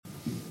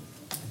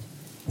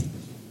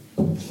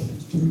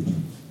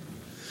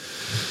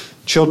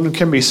Children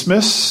can be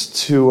dismissed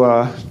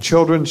to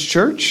Children's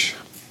Church,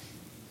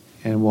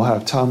 and we'll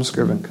have Tom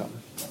Scriven come.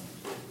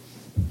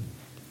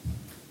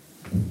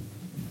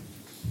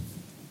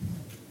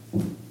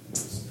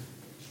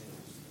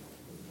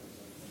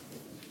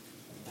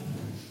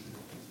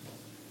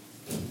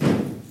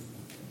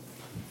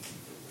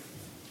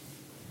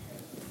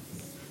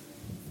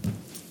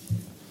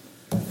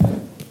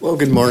 Well,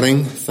 good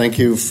morning. Thank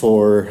you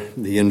for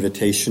the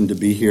invitation to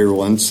be here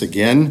once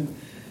again.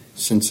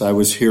 Since I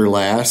was here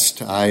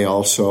last, I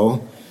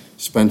also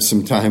spent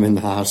some time in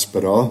the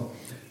hospital.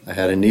 I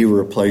had a knee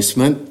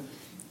replacement,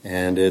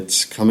 and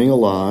it's coming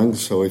along,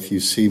 so if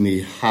you see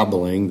me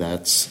hobbling,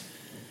 that's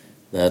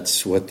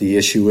what the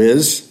issue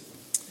is.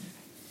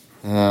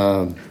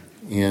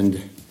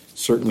 And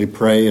certainly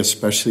pray,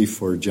 especially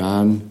for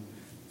John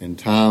and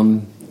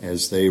Tom,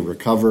 as they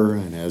recover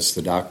and as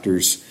the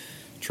doctors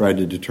try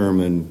to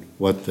determine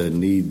what the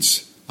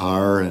needs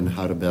are and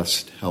how to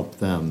best help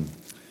them.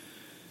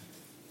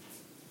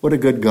 What a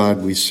good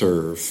God we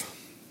serve.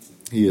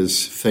 He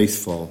is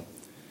faithful.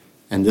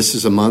 And this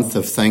is a month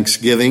of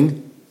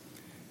Thanksgiving,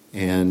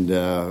 and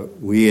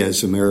we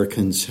as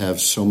Americans have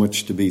so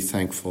much to be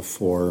thankful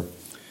for.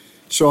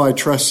 So I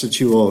trust that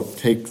you will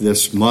take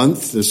this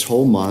month, this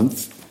whole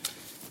month,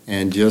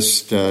 and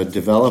just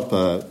develop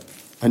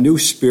a new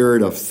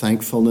spirit of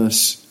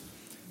thankfulness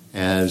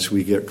as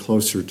we get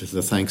closer to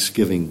the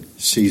Thanksgiving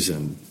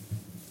season.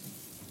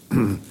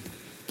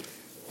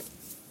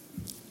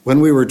 When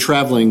we were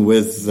traveling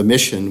with the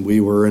mission, we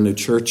were in a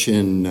church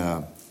in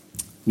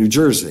New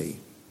Jersey,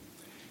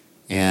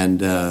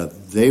 and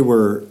they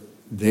were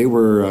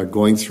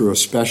going through a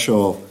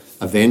special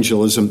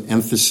evangelism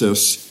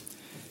emphasis,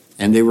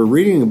 and they were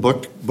reading a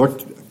book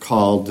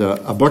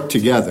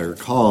together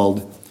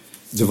called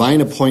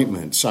Divine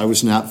Appointments. I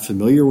was not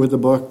familiar with the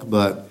book,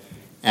 but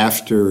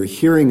after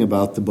hearing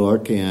about the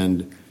book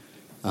and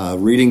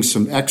reading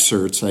some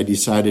excerpts, I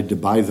decided to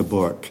buy the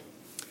book.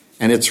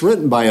 And it's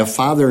written by a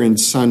father and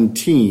son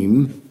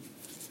team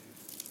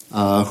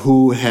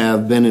who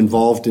have been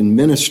involved in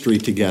ministry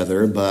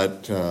together,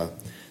 but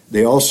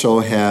they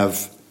also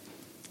have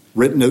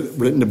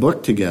written a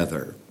book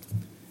together.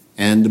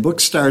 And the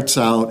book starts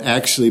out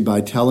actually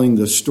by telling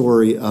the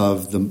story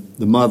of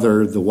the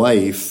mother, the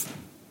wife,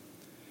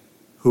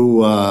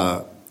 who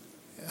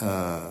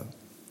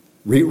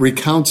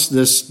recounts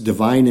this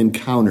divine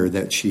encounter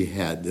that she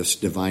had, this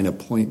divine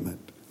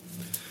appointment,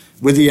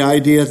 with the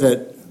idea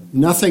that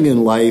nothing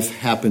in life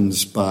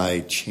happens by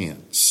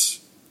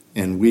chance,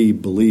 and we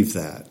believe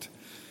that.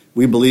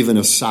 We believe in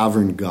a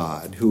sovereign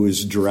God who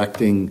is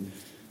directing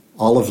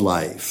all of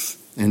life,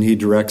 and he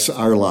directs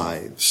our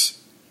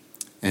lives,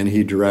 and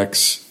he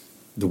directs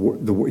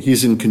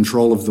he's in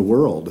control of the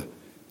world.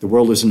 The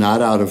world is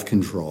not out of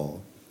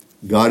control.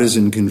 God is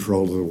in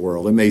control of the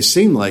world. It may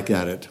seem like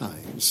that at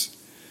times,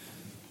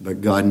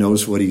 but God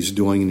knows what he's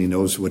doing and he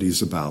knows what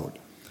he's about.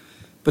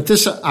 But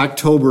this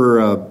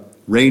October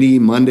rainy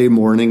Monday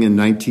morning in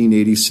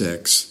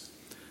 1986,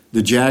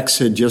 the Jacks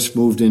had just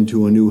moved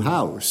into a new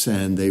house,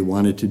 and they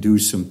wanted to do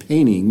some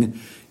painting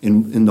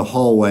in the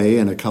hallway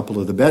and a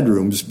couple of the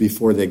bedrooms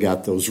before they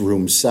got those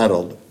rooms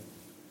settled.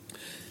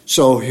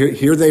 So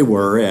here they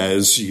were,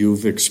 as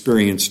you've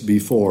experienced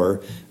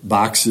before,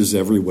 boxes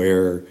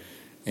everywhere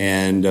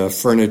and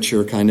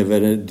furniture kind of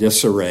in a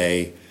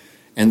disarray,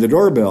 and the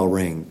doorbell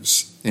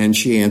rings, and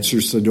she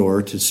answers the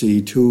door to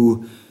see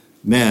two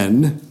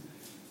men,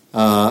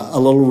 a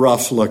little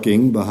rough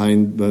looking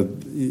behind the,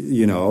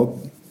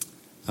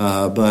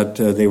 but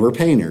they were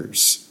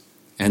painters,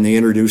 and they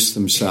introduced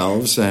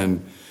themselves.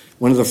 And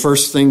one of the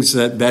first things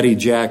that Betty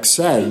Jack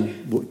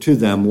said to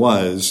them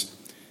was,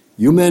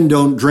 "You men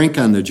don't drink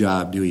on the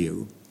job, do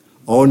you?"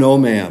 "Oh, no,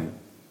 ma'am.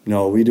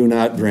 No, we do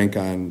not drink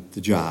on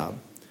the job."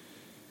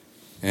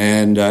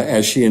 And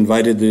as she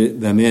invited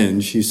them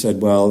in, she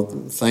said,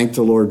 "Well, thank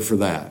the Lord for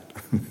that."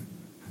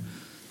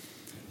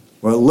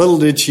 Well, little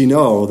did she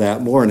know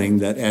that morning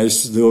that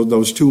as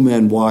those two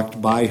men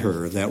walked by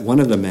her, that one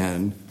of the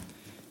men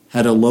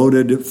had a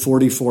loaded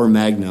 .44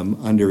 Magnum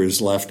under his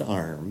left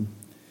arm.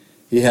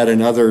 He had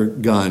another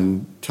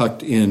gun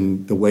tucked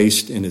in the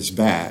waist in his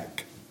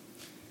back,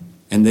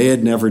 and they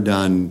had never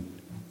done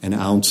an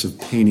ounce of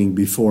painting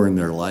before in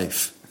their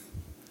life.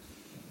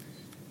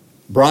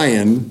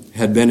 Brian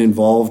had been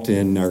involved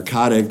in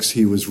narcotics.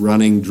 He was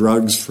running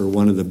drugs for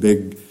one of the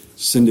big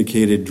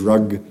syndicated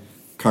drug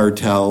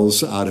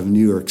cartels out of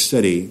New York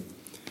City.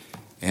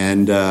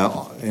 And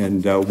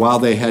while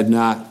they had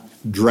not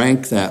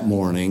drank that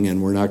morning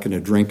and were not going to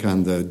drink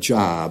on the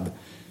job,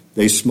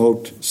 they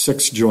smoked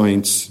 6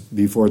 joints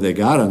before they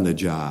got on the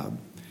job.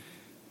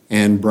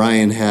 And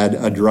Brian had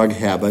a drug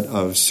habit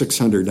of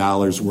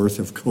 $600 worth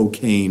of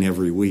cocaine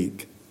every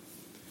week.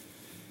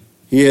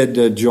 He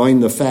had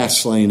joined the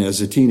fast lane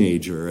as a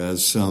teenager,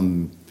 as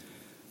some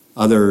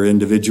other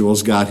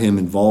individuals got him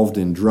involved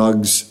in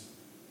drugs,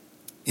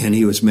 and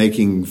he was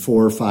making $4,000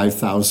 or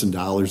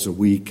 $5,000 a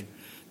week,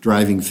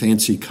 driving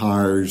fancy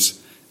cars,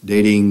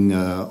 dating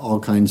all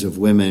kinds of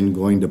women,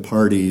 going to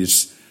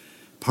parties,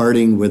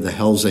 partying with the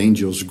Hells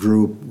Angels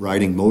group,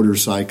 riding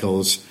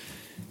motorcycles.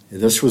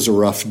 This was a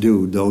rough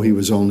dude, though he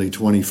was only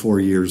 24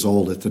 years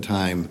old at the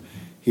time.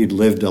 He'd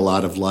lived a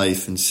lot of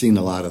life and seen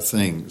a lot of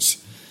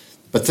things.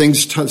 But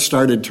things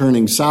started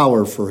turning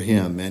sour for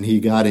him, and he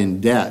got in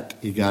debt.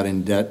 He got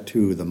in debt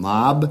to the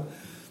mob,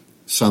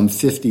 some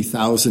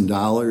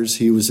 $50,000.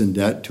 He was in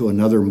debt to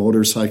another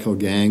motorcycle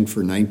gang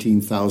for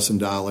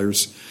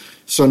 $19,000.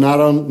 So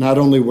not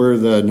only were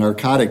the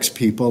narcotics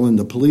people and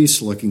the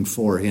police looking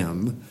for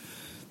him,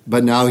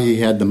 but now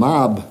he had the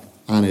mob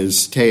on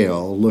his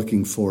tail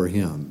looking for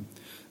him.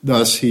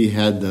 Thus, he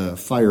had the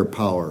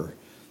firepower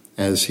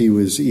as he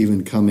was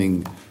even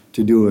coming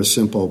to do a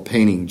simple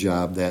painting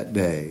job that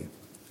day.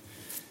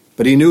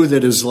 But he knew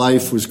that his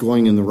life was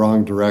going in the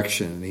wrong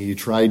direction. He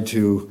tried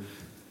to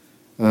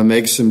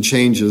make some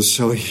changes,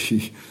 so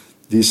he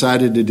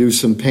decided to do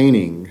some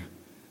painting,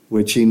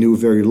 which he knew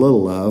very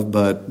little of,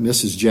 but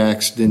Mrs.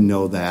 Jacks didn't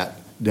know that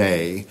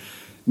day.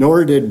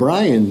 Nor did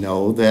Brian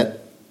know that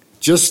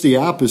just the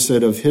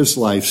opposite of his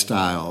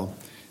lifestyle,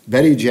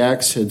 Betty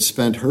Jacks had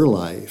spent her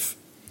life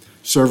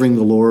serving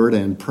the Lord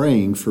and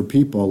praying for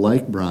people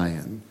like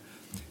Brian,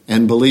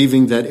 and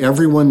believing that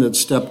everyone that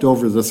stepped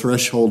over the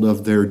threshold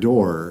of their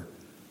door,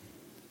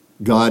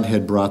 God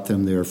had brought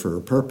them there for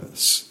a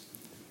purpose.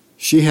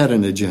 She had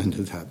an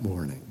agenda that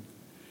morning,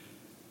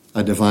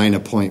 a divine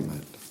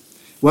appointment.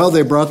 Well,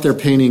 they brought their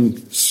painting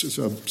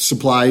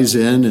supplies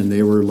in, and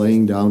they were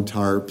laying down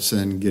tarps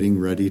and getting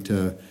ready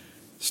to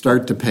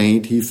start to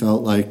paint. He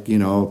felt like,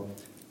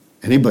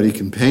 anybody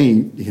can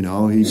paint. He'd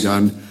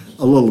done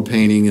a little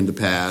painting in the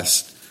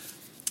past.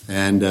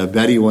 And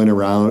Betty went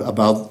around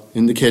about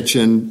in the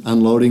kitchen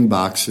unloading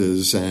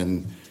boxes,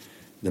 and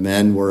the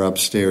men were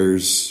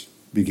upstairs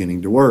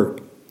beginning to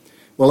work.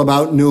 Well,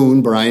 about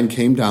noon, Brian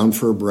came down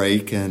for a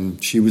break,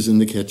 and she was in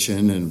the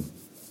kitchen and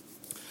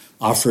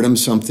offered him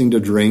something to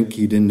drink.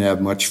 He didn't have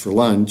much for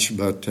lunch,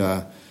 but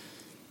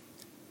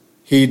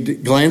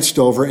he'd glanced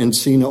over and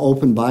seen an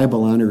open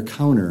Bible on her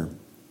counter.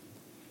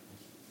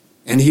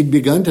 And he'd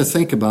begun to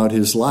think about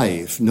his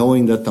life,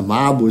 knowing that the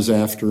mob was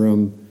after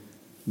him,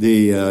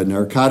 the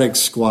narcotics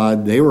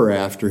squad, they were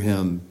after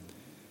him.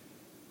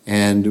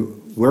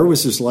 And where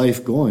was his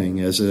life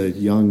going as a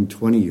young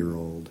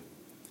 20-year-old?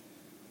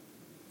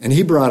 And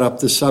he brought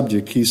up the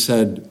subject. He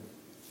said,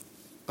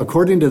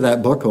 according to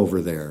that book over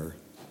there,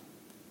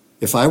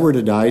 if I were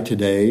to die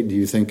today, do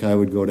you think I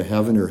would go to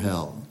heaven or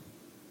hell?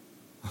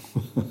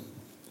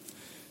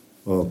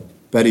 Well,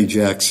 Betty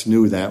Jacks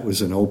knew that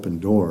was an open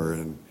door,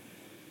 and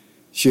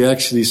she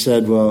actually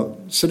said,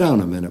 well, sit down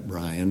a minute,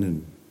 Brian.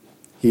 And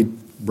he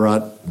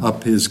brought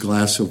up his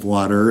glass of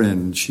water,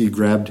 and she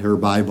grabbed her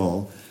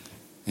Bible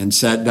and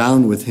sat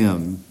down with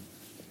him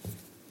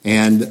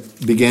and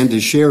began to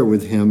share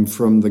with him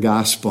from the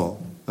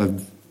Gospel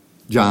of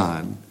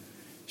John,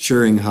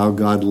 sharing how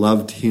God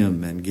loved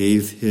him and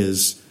gave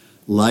his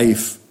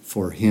life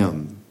for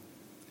him.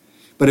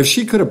 But if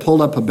she could have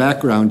pulled up a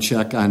background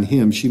check on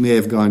him, she may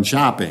have gone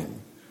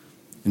shopping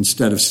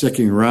instead of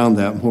sticking around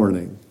that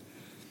morning.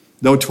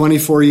 Though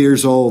 24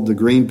 years old, the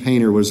green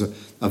painter was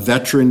a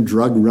veteran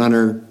drug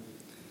runner.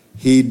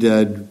 He'd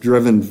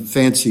driven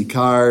fancy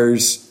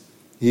cars.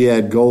 He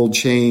had gold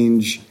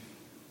chains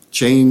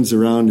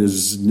around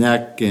his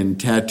neck and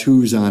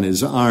tattoos on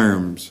his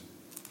arms.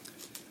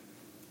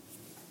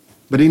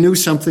 But he knew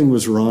something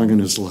was wrong in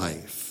his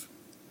life.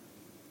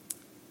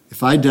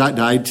 If I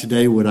died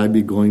today, would I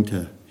be going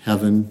to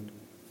heaven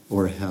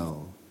or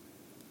hell?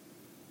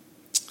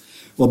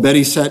 Well,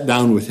 Betty sat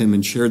down with him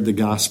and shared the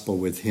gospel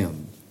with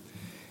him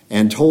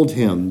and told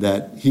him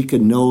that he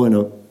could know in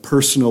a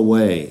personal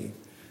way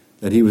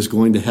that he was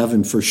going to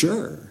heaven for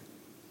sure.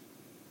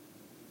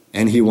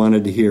 And he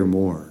wanted to hear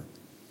more.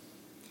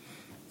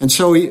 And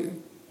so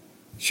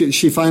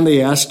she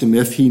finally asked him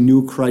if he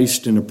knew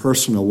Christ in a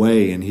personal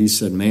way, and he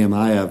said, ma'am,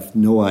 I have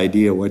no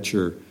idea what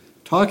you're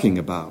talking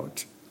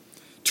about.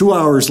 2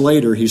 hours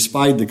later, he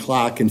spied the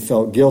clock and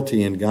felt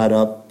guilty and got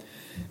up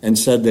and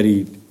said that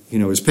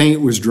his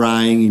paint was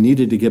drying, he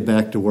needed to get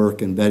back to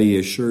work, and Betty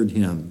assured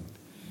him,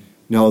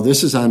 no,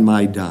 this is on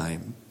my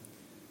dime.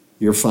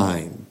 You're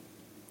fine.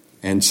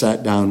 And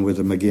sat down with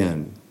him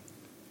again.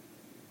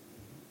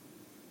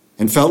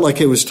 And felt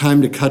like it was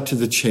time to cut to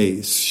the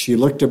chase. She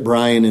looked at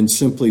Brian and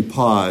simply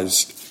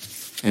paused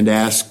and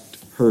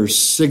asked her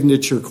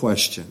signature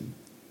question.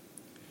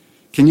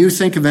 Can you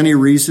think of any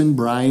reason,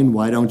 Brian,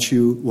 why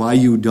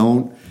you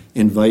don't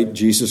invite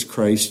Jesus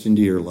Christ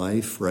into your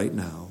life right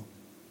now?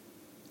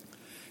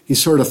 He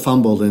sort of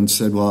fumbled and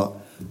said,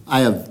 well,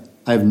 I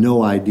have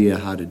no idea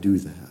how to do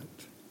that.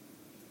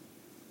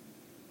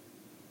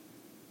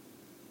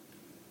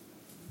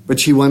 But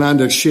she went on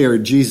to share,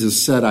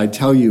 Jesus said, I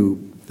tell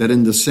you that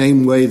in the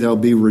same way there'll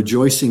be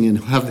rejoicing in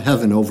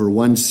heaven over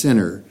one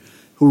sinner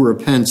who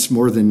repents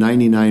more than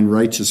 99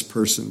 righteous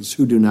persons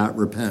who do not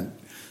repent.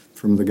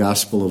 From the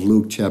Gospel of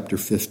Luke chapter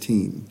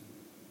 15.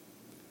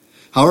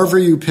 However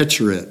you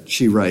picture it,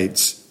 she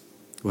writes,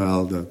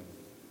 well,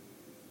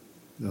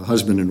 the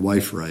husband and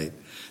wife write,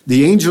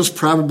 The angels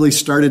probably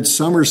started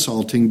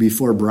somersaulting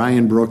before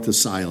Brian broke the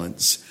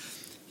silence.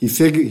 He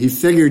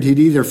figured he'd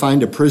either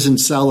find a prison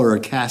cell or a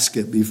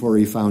casket before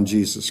he found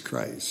Jesus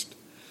Christ.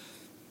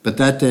 But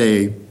that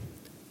day,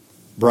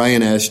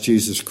 Brian asked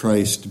Jesus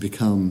Christ to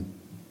become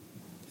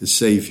his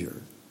Savior.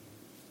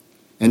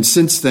 And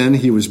since then,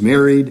 he was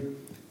married,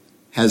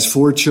 has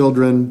 4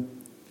 children,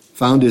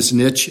 found his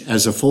niche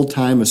as a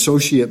full-time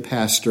associate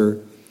pastor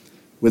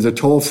with a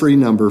toll-free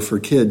number for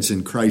kids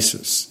in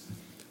crisis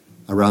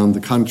around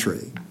the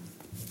country.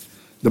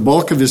 The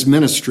bulk of his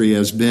ministry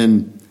has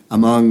been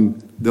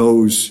among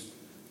those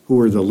who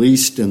are the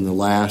least and the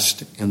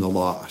last and the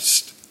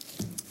lost,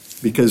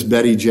 because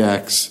Betty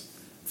Jacks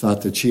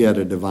thought that she had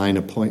a divine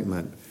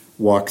appointment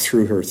walk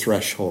through her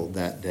threshold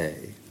that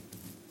day.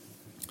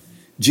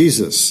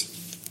 Jesus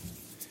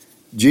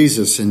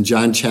in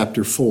John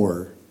chapter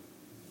 4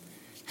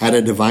 had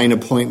a divine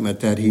appointment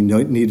that he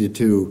needed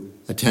to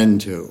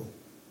attend to.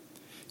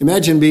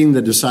 Imagine being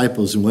the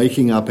disciples and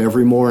waking up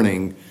every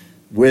morning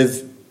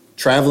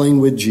traveling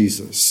with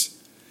Jesus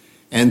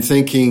and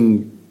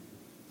thinking,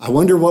 I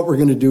wonder what we're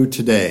going to do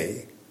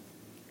today.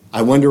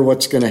 I wonder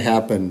what's going to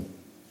happen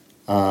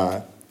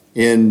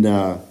in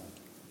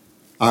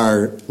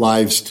our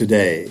lives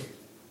today.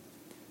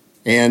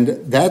 And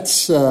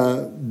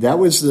that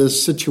was the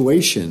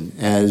situation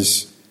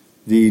as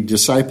the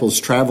disciples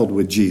traveled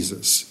with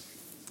Jesus.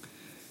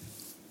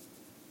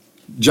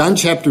 John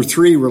chapter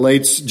 3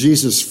 relates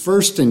Jesus'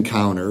 first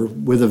encounter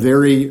with a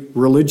very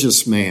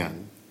religious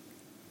man.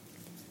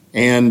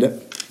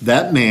 And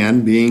that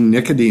man, being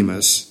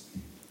Nicodemus,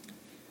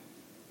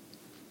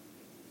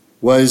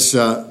 was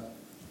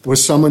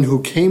someone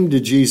who came to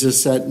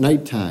Jesus at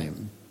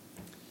nighttime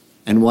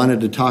and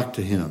wanted to talk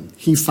to him.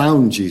 He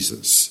found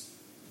Jesus.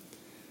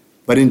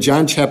 But in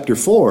John chapter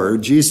 4,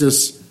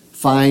 Jesus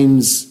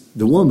finds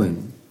the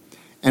woman.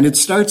 And it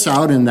starts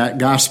out in that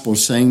gospel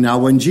saying, now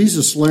when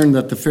Jesus learned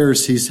that the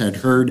Pharisees had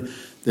heard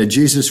that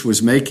Jesus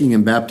was making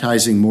and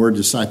baptizing more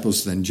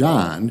disciples than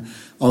John,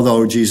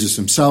 although Jesus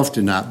himself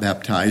did not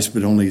baptize,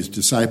 but only his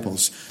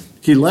disciples,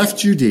 he left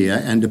Judea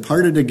and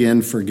departed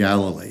again for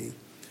Galilee.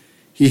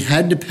 He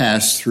had to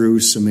pass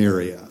through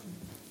Samaria.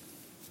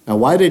 Now,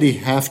 why did he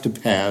have to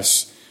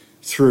pass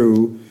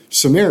through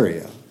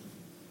Samaria?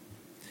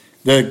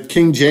 The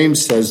King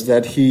James says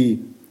that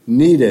he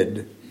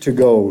needed to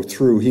go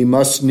through. He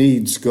must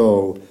needs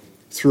go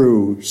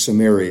through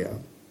Samaria.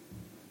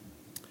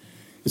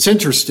 It's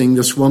interesting,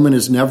 this woman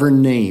is never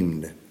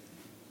named.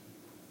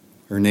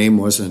 Her name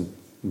wasn't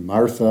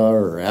Martha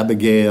or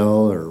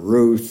Abigail or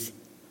Ruth.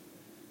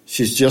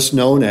 She's just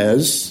known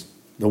as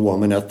the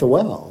woman at the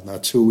well.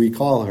 That's who we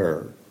call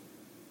her.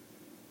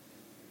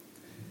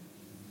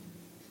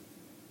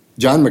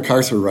 John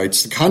MacArthur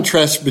writes, the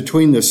contrast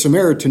between the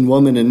Samaritan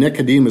woman and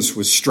Nicodemus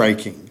was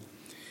striking.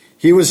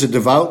 He was a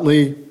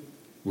devoutly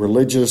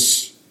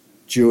religious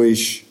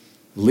Jewish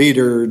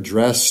leader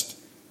dressed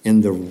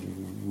in the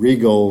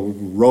regal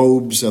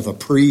robes of a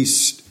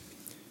priest.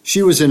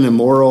 She was an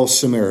immoral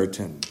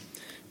Samaritan,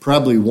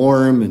 probably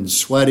warm and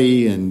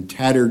sweaty and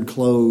tattered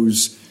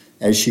clothes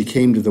as she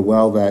came to the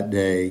well that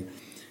day.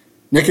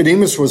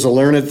 Nicodemus was a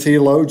learned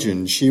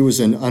theologian. She was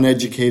an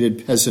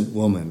uneducated peasant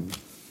woman.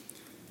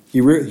 He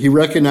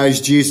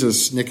recognized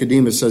Jesus,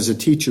 Nicodemus, as a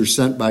teacher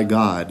sent by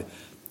God.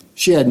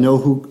 She had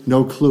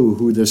no clue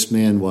who this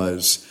man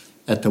was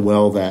at the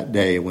well that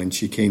day when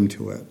she came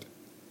to it.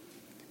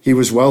 He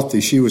was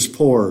wealthy. She was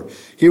poor.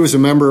 He was a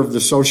member of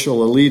the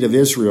social elite of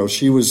Israel.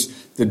 She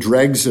was the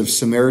dregs of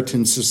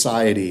Samaritan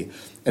society,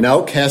 an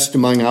outcast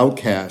among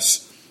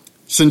outcasts,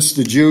 since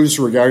the Jews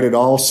regarded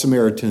all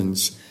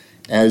Samaritans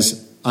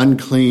as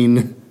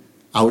unclean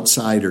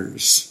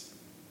outsiders.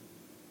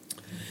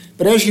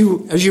 But as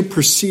you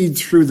proceed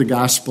through the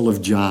Gospel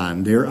of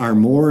John, there are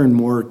more and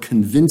more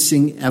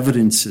convincing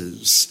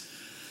evidences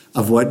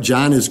of what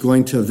John is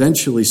going to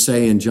eventually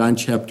say in John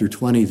chapter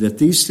 20, that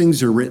these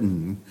things are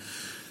written.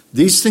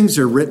 These things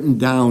are written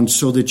down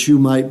so that you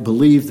might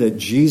believe that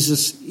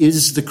Jesus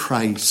is the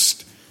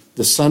Christ,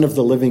 the Son of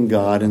the living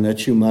God, and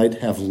that you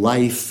might have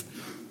life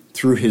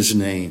through his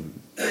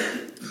name.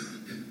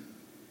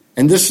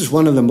 And this is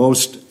one of the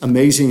most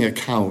amazing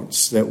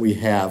accounts that we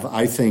have,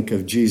 I think,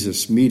 of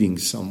Jesus meeting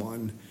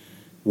someone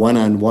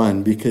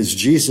one-on-one, because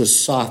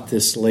Jesus sought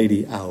this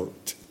lady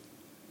out.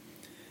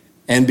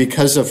 And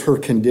because of her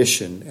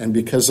condition and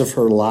because of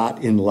her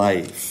lot in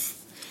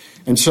life.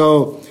 And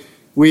so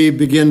we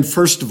begin,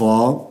 first of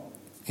all,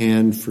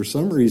 and for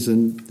some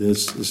reason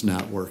this is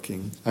not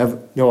working.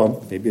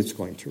 Maybe it's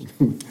going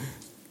to.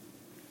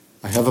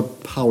 I have a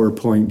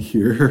PowerPoint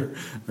here.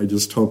 I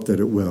just hope that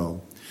it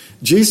will.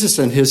 Jesus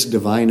and his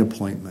divine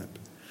appointment.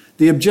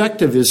 The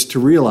objective is to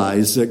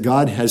realize that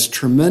God has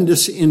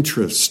tremendous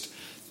interest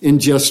in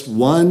just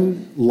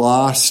one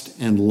lost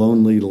and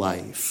lonely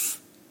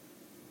life.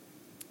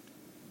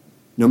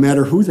 No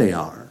matter who they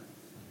are,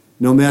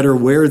 no matter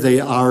where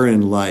they are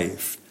in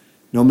life,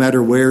 no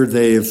matter where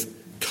they've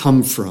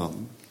come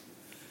from.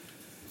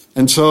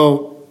 And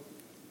so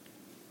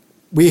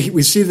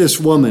we see this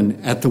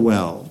woman at the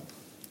well,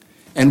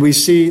 and we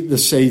see the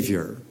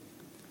Savior.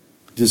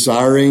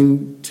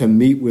 desiring to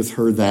meet with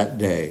her that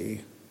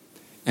day.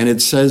 And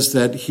it says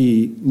that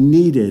he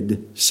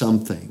needed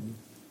something.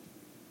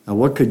 Now,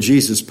 what could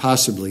Jesus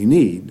possibly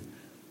need?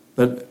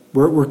 But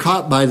we're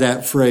caught by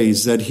that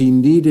phrase that he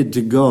needed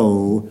to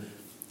go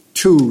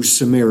to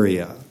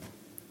Samaria.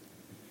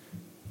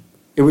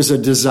 It was a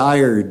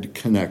desired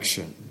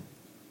connection.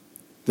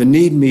 The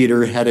need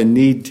meter had a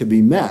need to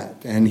be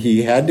met, and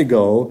he had to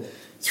go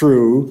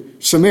through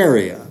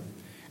Samaria.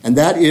 And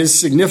that is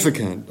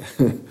significant.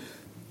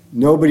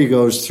 Nobody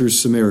goes through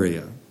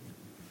Samaria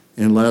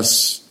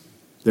unless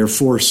they're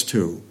forced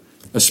to,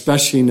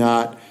 especially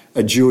not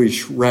a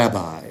Jewish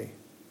rabbi,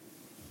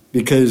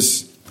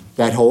 because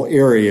that whole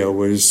area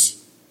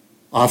was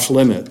off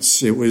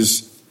limits.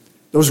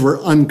 Those were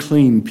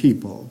unclean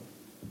people.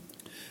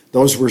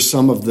 Those were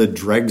some of the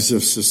dregs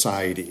of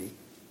society.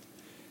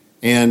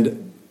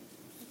 And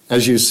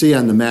as you see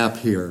on the map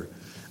here,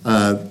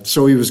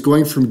 so he was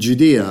going from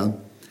Judea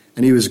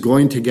and he was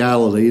going to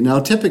Galilee. Now,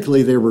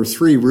 typically there were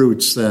 3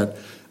 routes that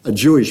a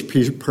Jewish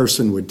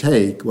person would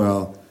take.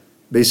 Well,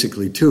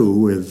 basically 2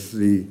 with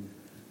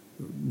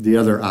the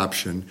other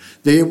option.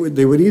 They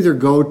would either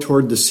go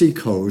toward the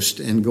seacoast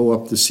and go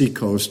up the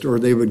seacoast, or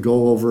they would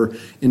go over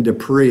into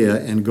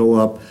Perea and go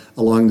up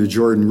along the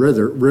Jordan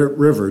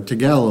River to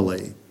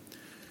Galilee.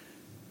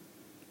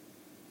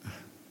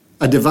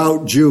 A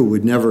devout Jew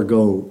would never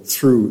go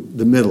through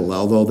the middle,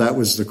 although that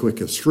was the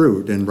quickest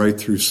route, and right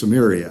through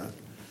Samaria.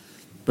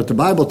 But the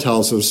Bible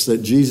tells us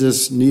that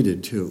Jesus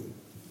needed to.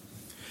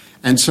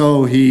 And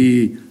so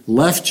he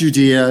left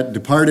Judea,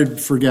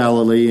 departed for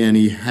Galilee, and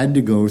he had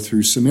to go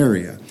through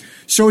Samaria.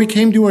 So he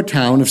came to a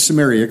town of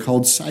Samaria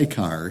called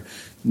Sychar,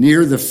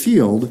 near the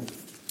field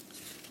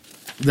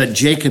that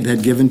Jacob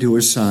had given to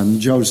his son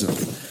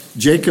Joseph.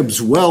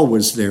 Jacob's well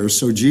was there,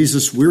 so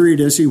Jesus,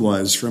 wearied as he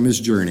was from his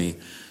journey,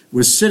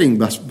 was sitting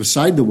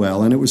beside the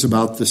well, and it was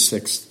about the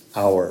 6th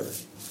hour.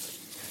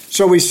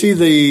 So we see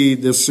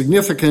the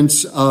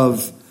significance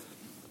of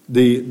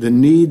the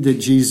need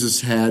that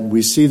Jesus had.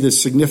 We see the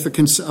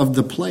significance of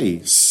the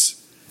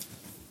place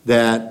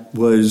that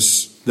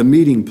was the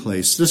meeting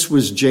place. This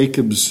was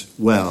Jacob's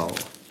well.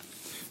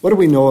 What do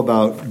we know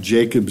about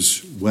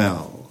Jacob's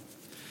well?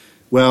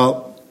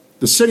 Well,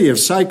 the city of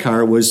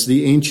Sychar was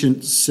the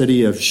ancient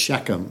city of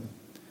Shechem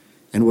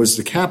and was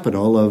the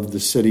capital of the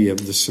city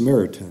of the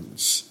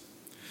Samaritans.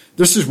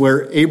 This is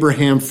where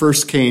Abraham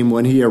first came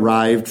when he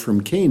arrived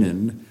from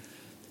Canaan,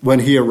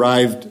 when he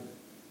arrived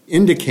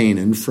into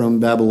Canaan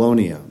from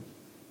Babylonia.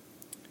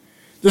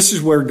 This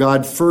is where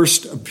God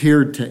first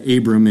appeared to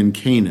Abram in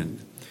Canaan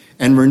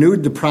and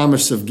renewed the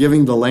promise of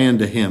giving the land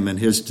to him and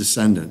his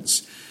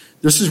descendants.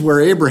 This is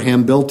where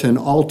Abraham built an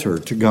altar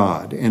to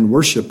God and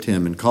worshiped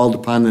him and called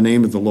upon the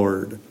name of the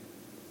Lord.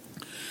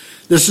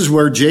 This is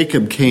where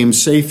Jacob came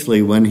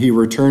safely when he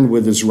returned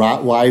with his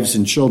wives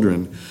and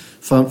children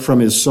from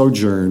his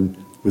sojourn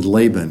with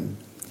Laban.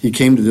 He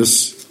came to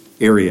this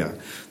area.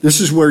 This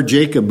is where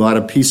Jacob bought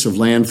a piece of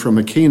land from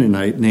a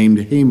Canaanite named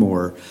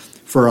Hamor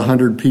for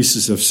 100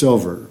 pieces of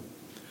silver.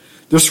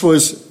 This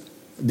was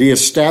the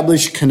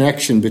established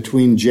connection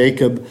between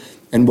Jacob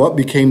and what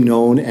became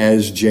known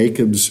as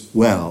Jacob's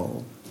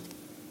well.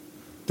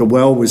 The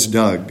well was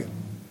dug.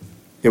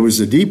 It was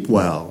a deep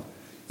well.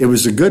 It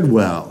was a good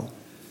well,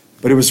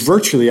 but it was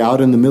virtually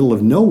out in the middle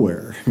of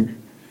nowhere.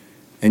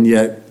 And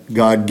yet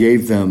God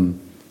gave them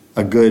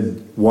a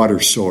good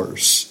water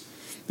source.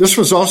 This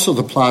was also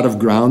the plot of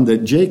ground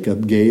that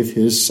Jacob gave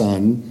his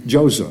son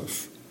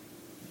Joseph.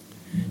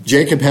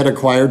 Jacob had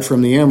acquired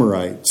from the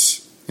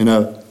Amorites in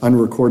an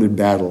unrecorded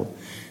battle.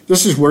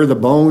 This is where the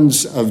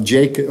bones of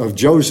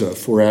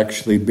Joseph were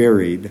actually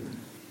buried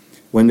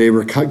when they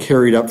were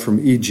carried up from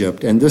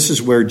Egypt. And this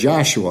is where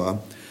Joshua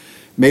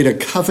made a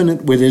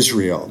covenant with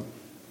Israel,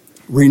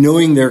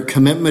 renewing their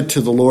commitment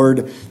to the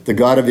Lord, the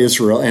God of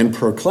Israel, and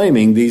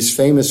proclaiming these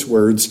famous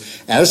words,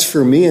 "As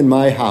for me and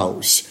my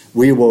house,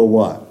 we will"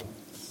 what?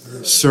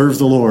 Serve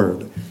the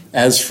Lord.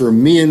 As for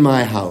me and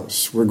my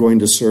house, we're going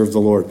to serve the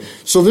Lord.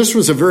 So this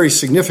was a very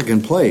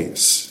significant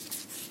place.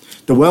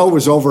 The well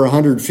was over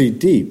 100 feet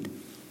deep,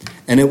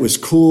 and it was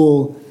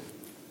cool,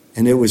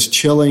 and it was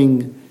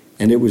chilling,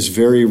 and it was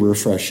very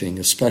refreshing,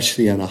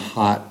 especially on a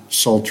hot,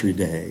 sultry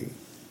day.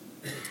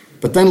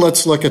 But then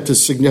let's look at the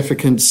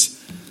significance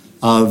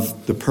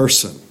of the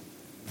person.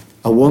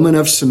 A woman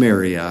of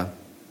Samaria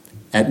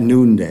at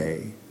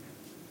noonday.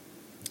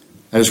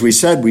 As we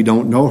said, we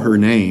don't know her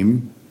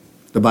name.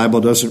 The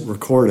Bible doesn't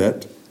record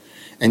it.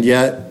 And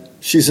yet,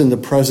 she's in the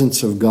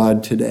presence of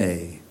God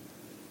today.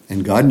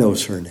 And God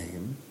knows her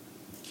name.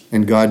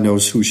 And God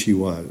knows who she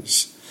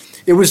was.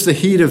 It was the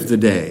heat of the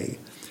day,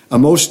 a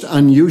most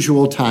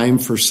unusual time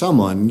for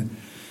someone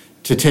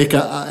to take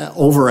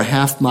over a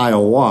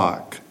half-mile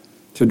walk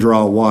to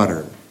draw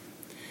water.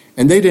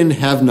 And they didn't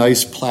have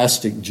nice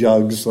plastic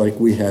jugs like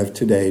we have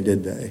today,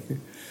 did they?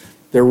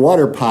 Their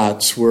water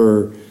pots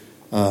were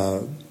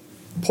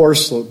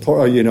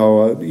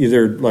porcelain,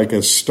 either like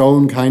a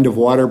stone kind of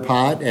water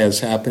pot, as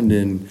happened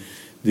in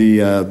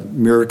the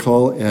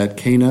miracle at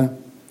Cana,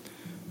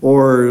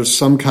 or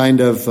some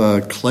kind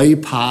of clay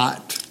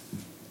pot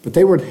but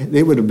they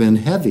would have been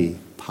heavy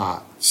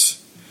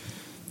pots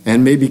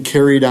and maybe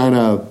carried on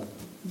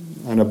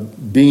a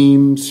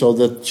beam so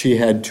that she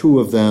had two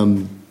of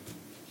them.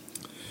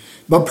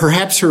 But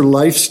perhaps her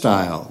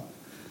lifestyle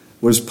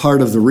was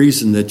part of the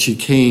reason that she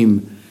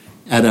came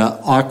at an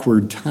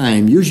awkward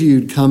time. Usually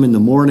you'd come in the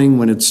morning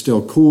when it's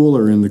still cool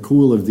or in the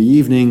cool of the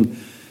evening,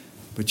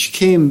 but she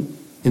came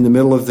in the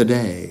middle of the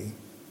day,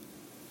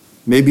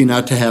 maybe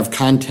not to have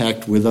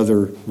contact with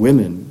other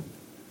women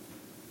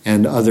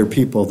and other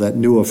people that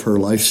knew of her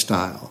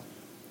lifestyle.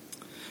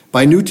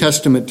 By New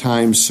Testament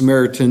times,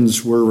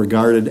 Samaritans were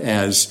regarded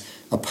as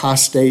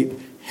apostate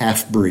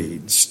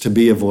half-breeds to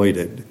be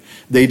avoided.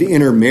 They'd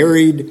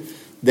intermarried.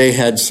 They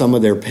had some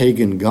of their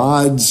pagan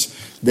gods.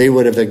 They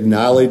would have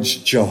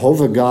acknowledged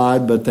Jehovah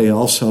God, but they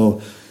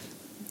also,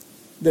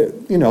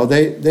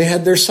 they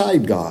had their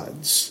side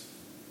gods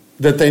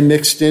that they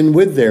mixed in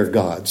with their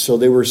gods. So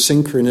they were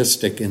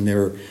synchronistic in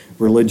their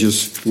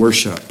religious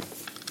worship.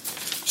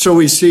 So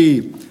we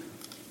see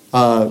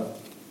the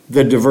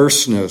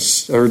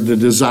diverseness or the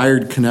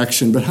desired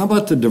connection, but how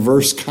about the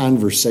diverse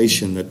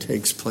conversation that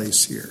takes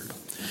place here?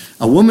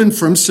 A woman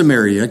from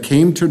Samaria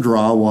came to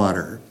draw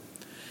water,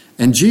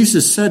 and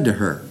Jesus said to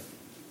her,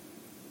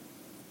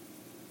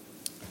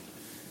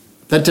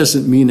 that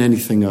doesn't mean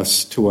anything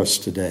to us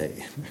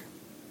today.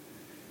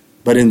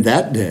 But in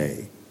that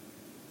day,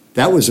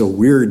 that was a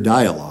weird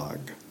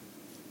dialogue.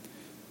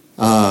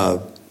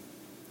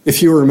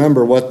 If you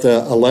remember what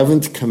the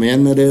 11th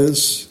commandment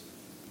is,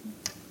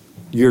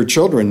 your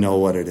children know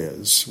what it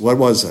is. What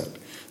was it?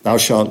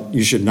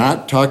 You should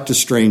not talk to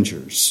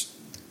strangers.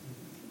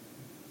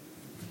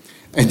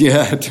 And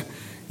yet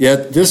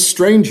this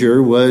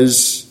stranger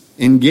was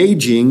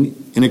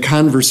engaging in a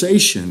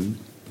conversation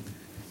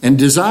and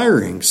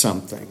desiring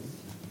something.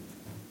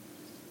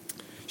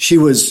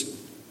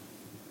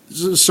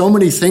 So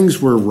many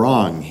things were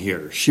wrong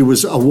here. She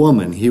was a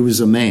woman. He was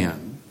a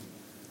man.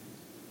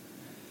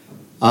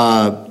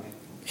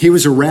 He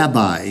was a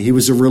rabbi. He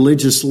was a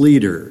religious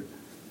leader.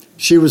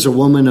 She was a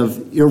woman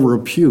of ill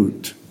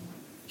repute.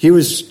 He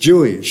was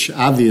Jewish,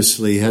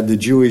 obviously, had the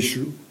Jewish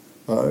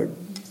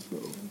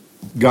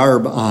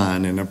garb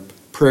on and a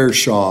prayer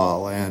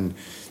shawl, and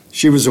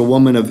she was a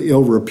woman of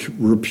ill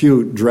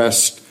repute,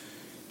 dressed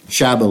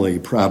shabbily,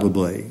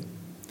 probably.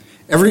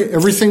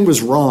 Everything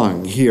was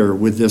wrong here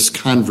with this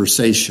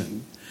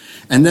conversation.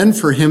 And then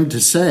for him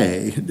to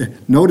say,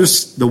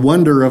 notice the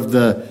wonder of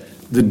the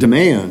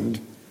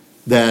demand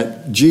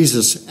that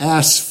Jesus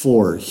asks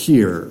for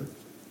here.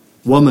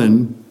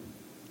 Woman,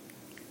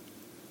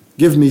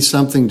 give me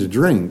something to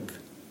drink.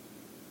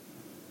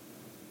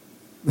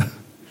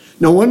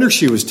 No wonder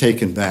she was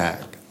taken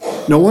back.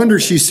 No wonder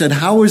she said,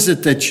 how is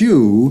it that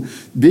you,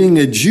 being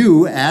a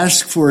Jew,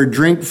 ask for a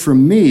drink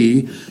from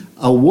me,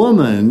 a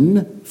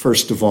woman,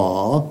 first of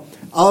all,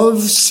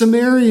 of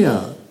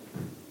Samaria?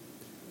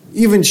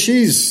 Even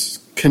she's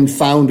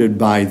confounded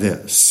by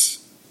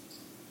this.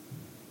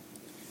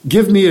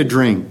 Give me a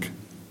drink.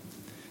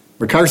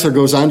 MacArthur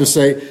goes on to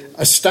say,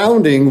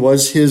 astounding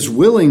was his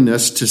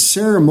willingness to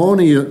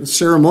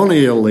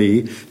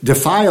ceremonially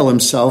defile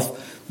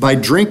himself by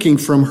drinking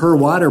from her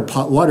water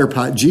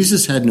pot.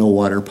 Jesus had no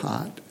water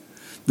pot.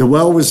 The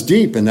well was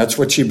deep, and that's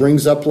what she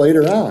brings up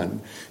later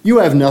on. You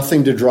have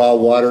nothing to draw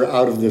water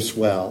out of this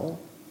well.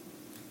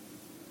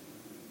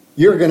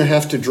 You're going to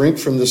have to drink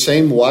from the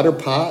same water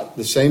pot,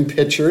 the same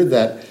pitcher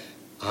that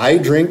I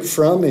drink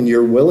from, and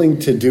you're willing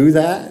to do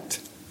that?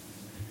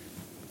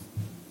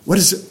 What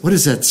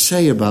does that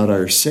say about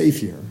our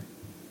Savior?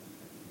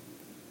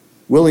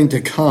 Willing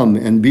to come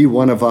and be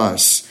one of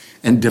us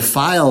and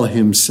defile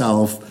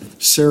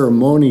himself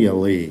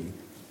ceremonially.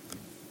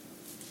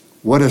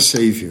 What a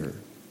Savior.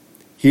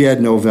 He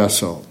had no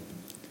vessel.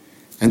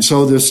 And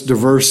so this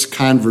diverse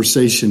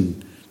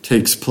conversation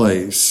takes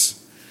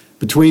place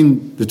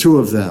between the two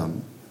of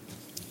them.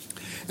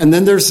 And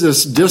then there's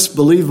this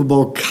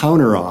disbelievable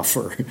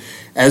counteroffer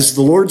as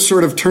the Lord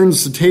sort of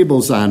turns the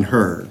tables on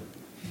her.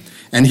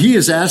 And he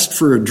is asked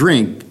for a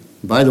drink.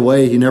 By the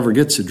way, he never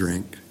gets a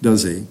drink,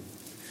 does he?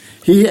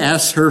 He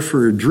asks her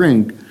for a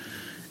drink,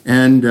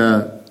 and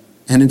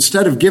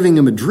instead of giving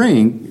him a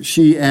drink,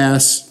 she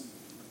asks,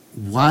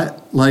 why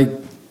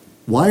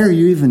are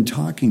you even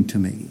talking to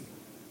me?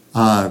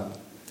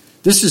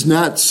 This is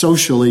not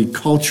socially,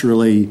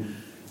 culturally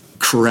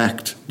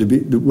correct.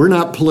 We're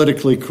not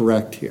politically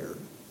correct here,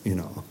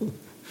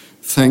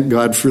 Thank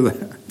God for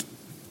that.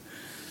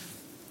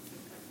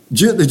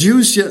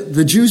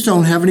 The Jews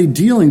don't have any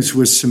dealings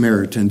with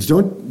Samaritans.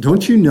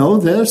 Don't you know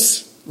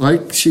this?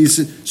 Like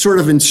she's sort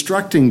of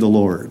instructing the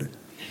Lord.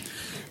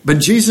 But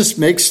Jesus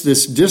makes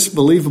this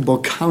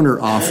disbelievable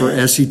counteroffer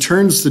as he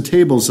turns the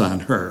tables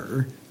on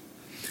her.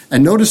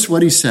 And notice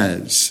what he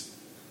says.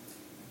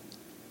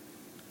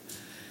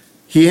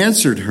 He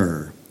answered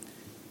her,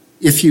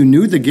 if you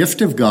knew the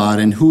gift of God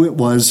and who it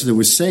was that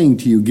was saying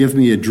to you, give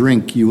me a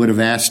drink, you would have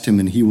asked him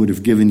and he would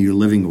have given you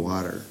living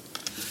water.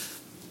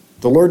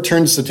 The Lord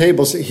turns the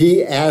tables.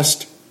 He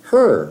asked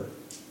her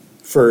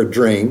for a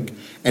drink,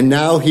 and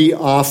now he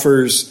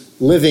offers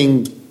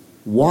living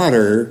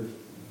water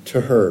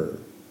to her.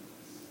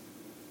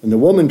 And the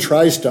woman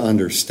tries to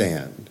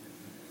understand.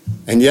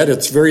 And yet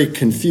it's very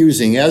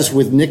confusing, as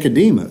with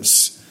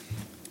Nicodemus.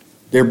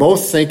 They're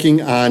both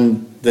thinking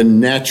on the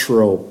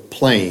natural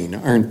plane,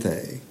 aren't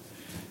they?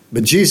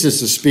 But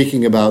Jesus is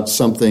speaking about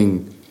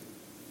something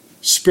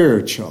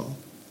spiritual,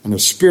 on a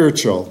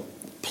spiritual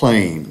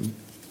plane,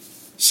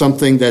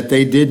 something that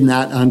they did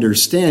not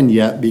understand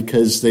yet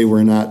because they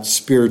were not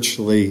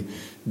spiritually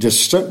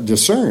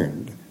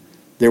discerned.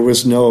 There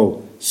was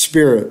no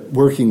spirit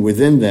working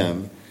within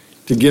them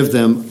to give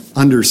them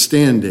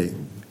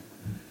understanding.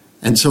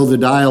 And so the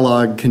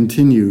dialogue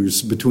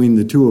continues between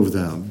the two of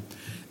them.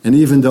 And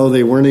even though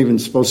they weren't even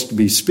supposed to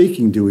be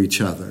speaking to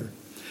each other,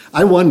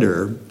 I've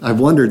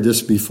wondered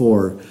this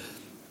before,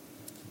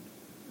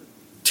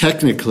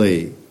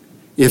 technically,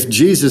 if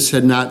Jesus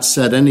had not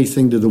said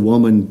anything to the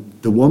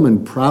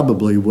woman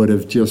probably would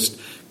have just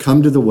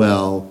come to the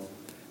well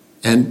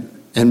and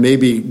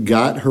maybe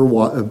got her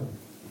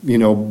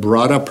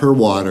brought up her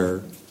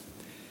water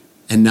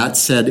and not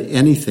said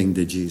anything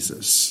to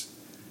Jesus,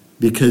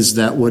 because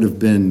that would have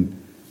been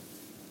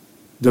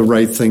the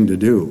right thing to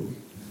do.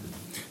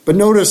 But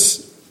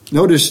notice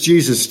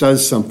Jesus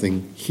does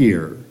something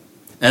here.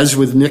 As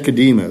with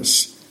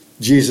Nicodemus,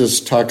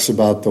 Jesus talks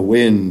about the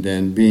wind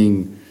and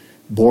being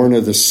born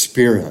of the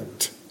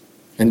Spirit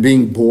and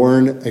being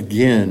born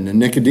again. And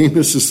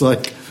Nicodemus is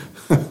like,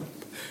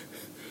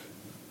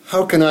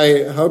 how can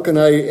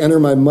I enter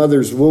my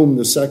mother's womb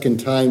the second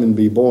time and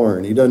be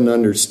born? He doesn't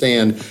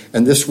understand.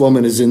 And this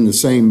woman is in the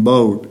same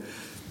boat.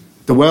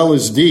 The well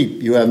is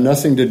deep. You have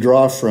nothing to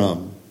draw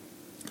from.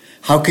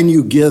 How can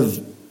you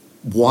give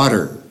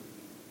water?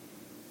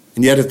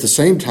 And yet at the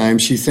same time,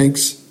 she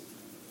thinks,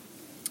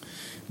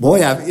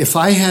 boy, if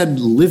I had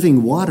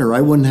living water,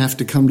 I wouldn't have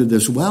to come to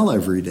this well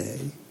every day.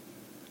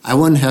 I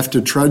wouldn't have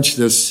to trudge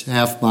this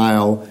half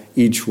mile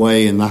each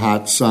way in the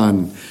hot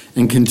sun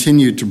and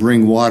continue to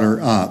bring water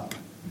up.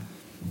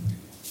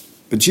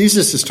 But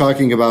Jesus is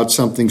talking about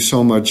something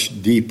so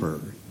much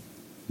deeper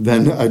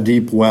than a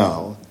deep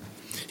well.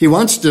 He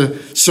wants to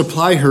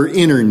supply her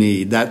inner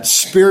need, that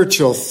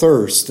spiritual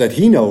thirst that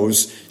he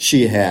knows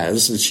she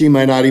has, that she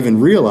might not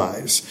even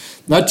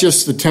realize. Not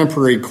just the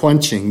temporary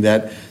quenching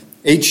that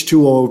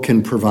H2O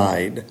can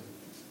provide.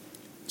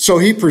 So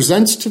he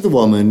presents to the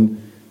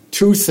woman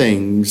two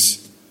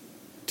things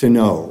to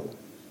know.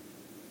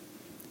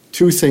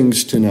 Two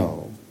things to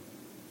know.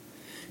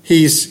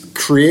 He's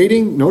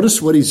creating,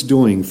 notice what he's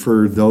doing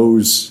for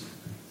those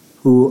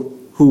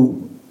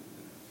who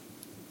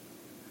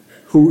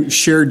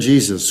share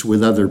Jesus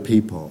with other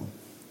people.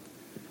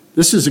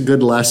 This is a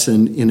good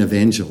lesson in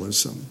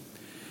evangelism.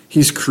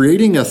 He's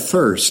creating a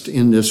thirst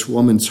in this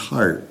woman's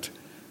heart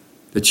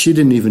that she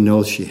didn't even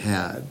know she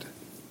had.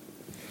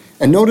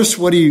 And notice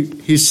what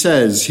he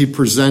says. He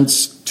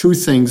presents two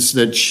things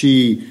that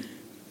she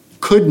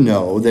could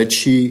know, that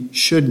she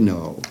should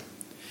know.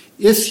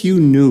 If you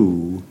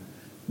knew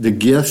the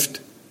gift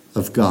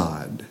of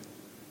God,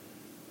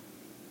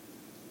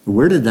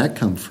 where did that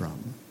come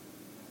from?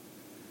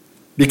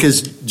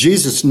 Because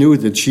Jesus knew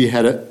that she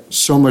had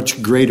so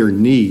much greater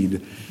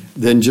need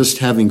than just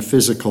having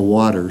physical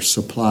water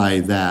supply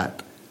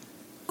that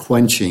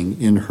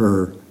quenching in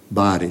her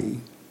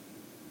body.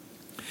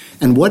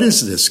 And what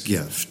is this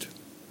gift?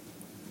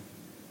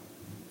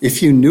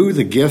 If you knew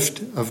the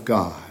gift of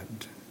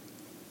God,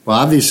 well,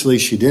 obviously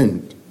she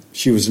didn't.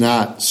 She was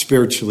not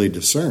spiritually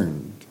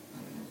discerned.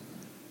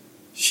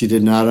 She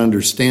did not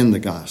understand the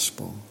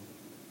gospel.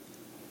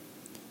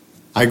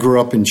 I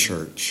grew up in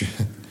church,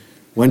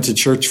 went to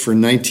church for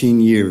 19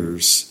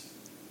 years,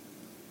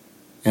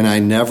 and I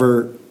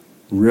never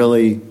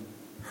really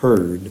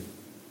heard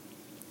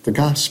the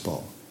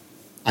gospel.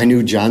 I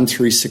knew John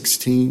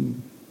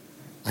 3:16.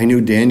 I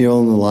knew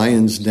Daniel in the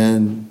lion's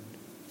den.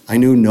 I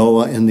knew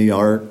Noah in the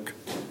ark.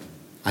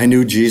 I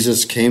knew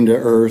Jesus came to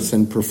earth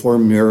and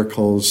performed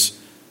miracles.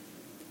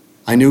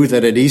 I knew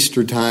that at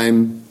Easter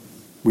time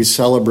we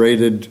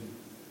celebrated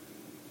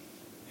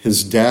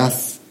his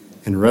death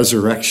and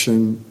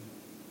resurrection,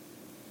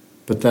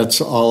 but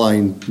that's all I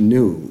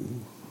knew.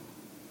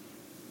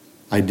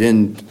 I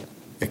didn't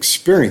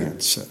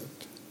experience it.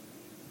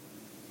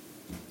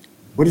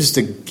 What is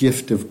the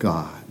gift of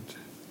God?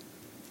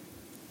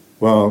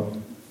 Well,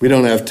 we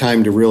don't have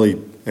time to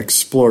really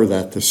explore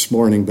that this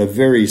morning, but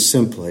very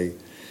simply,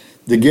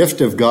 the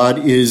gift of God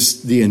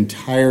is the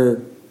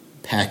entire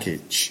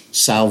package,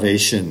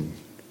 salvation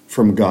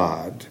from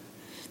God.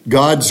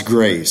 God's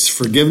grace,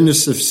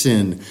 forgiveness of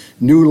sin,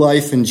 new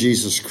life in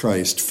Jesus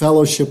Christ,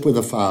 fellowship with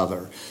the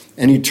Father,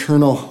 an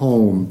eternal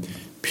home,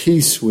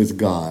 peace with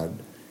God,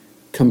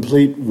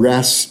 complete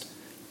rest,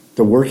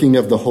 the working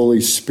of the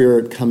Holy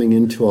Spirit coming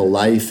into a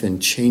life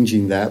and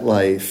changing that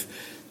life.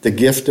 The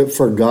gift of,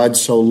 for God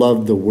so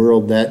loved the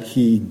world that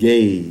he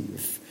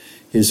gave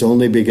his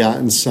only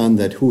begotten Son,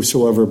 that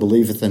whosoever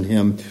believeth in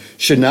him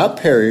should not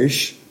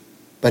perish,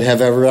 but have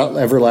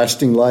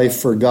everlasting life.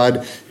 For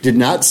God did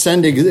not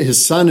send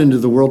his Son into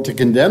the world to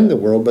condemn the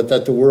world, but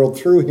that the world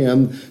through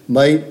him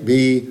might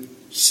be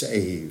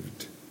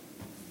saved.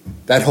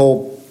 That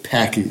whole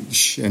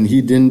package, and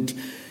he didn't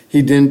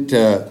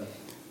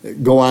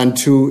go on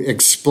to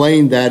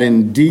explain that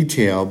in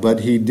detail,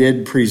 but he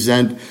did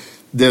present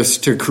this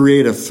to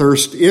create a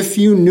thirst. If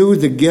you knew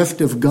the gift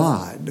of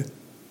God,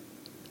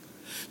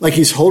 like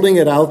he's holding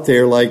it out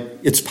there like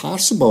it's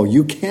possible.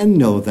 You can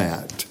know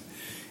that,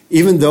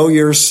 even though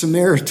you're a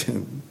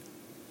Samaritan.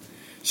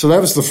 So that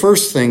was the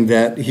first thing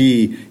that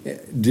he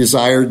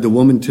desired the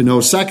woman to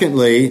know.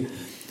 Secondly,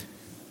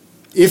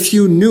 if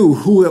you knew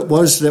who it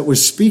was that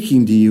was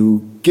speaking to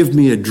you, give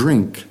me a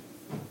drink.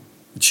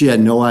 But she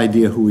had no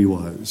idea who he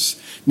was.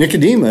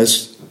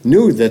 Nicodemus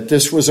knew that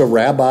this was a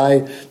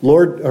rabbi.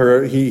 Lord,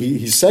 or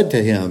he said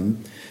to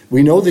him,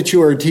 we know that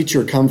you are a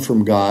teacher come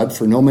from God,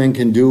 for no man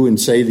can do and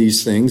say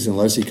these things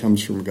unless he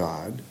comes from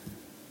God.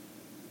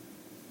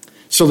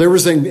 So there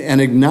was an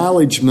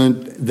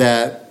acknowledgement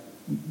that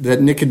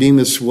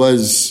Nicodemus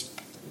was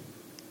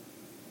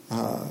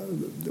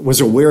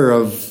aware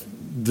of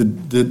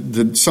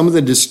some of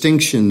the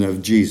distinction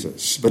of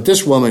Jesus. But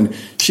this woman,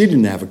 she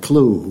didn't have a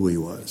clue who he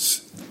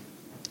was.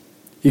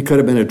 He could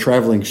have been a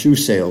traveling shoe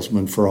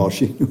salesman for all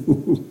she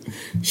knew.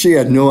 She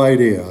had no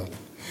idea.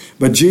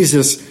 But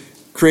Jesus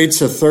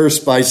creates a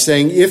thirst by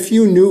saying, if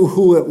you knew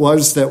who it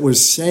was that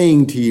was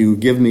saying to you,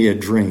 give me a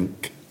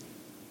drink.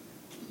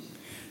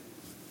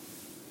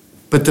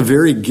 But the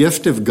very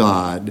gift of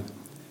God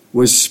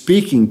was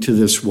speaking to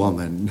this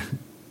woman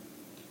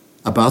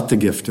about the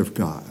gift of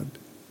God.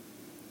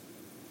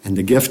 And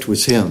the gift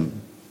was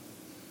him.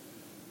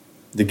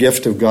 The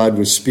gift of God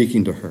was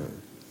speaking to her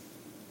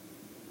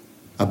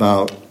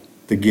about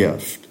the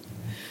gift.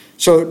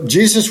 So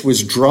Jesus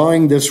was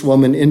drawing this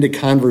woman into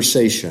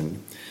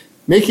conversation,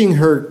 making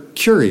her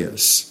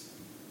curious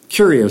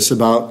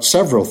about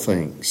several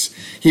things.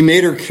 He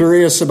made her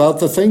curious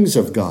about the things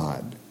of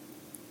God.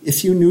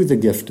 If you knew the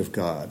gift of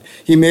God.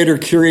 He made her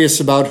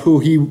curious about who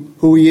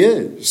he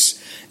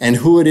is and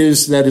who it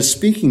is that is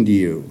speaking to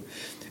you.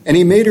 And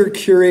he made her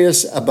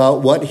curious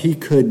about what he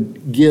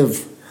could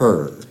give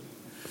her.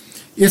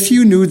 If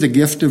you knew the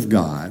gift of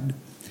God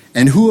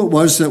and who it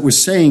was that was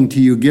saying to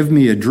you, give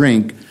me a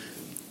drink,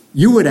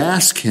 you would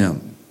ask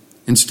him.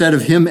 Instead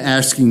of him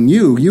asking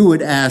you, you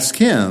would ask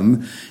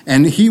him,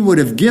 and he would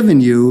have given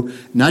you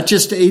not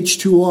just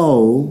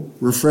H2O,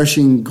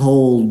 refreshing,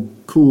 cold,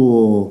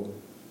 cool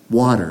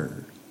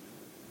water,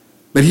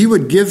 but he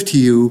would give to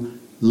you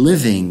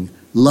living,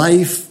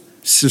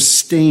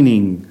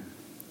 life-sustaining,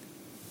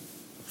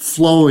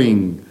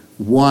 flowing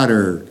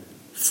water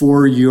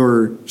for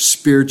your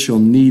spiritual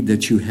need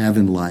that you have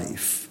in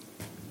life.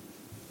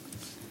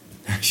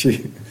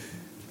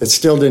 It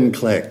still didn't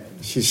click.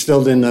 She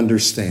still didn't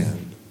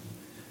understand.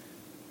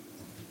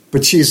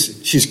 But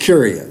she's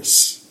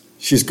curious.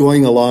 She's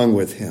going along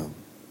with him.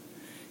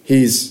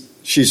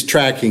 She's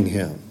tracking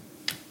him.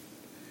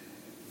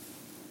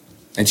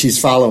 And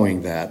she's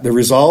following that. The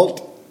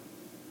result,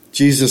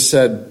 Jesus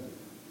said,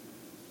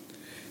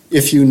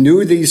 if you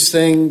knew these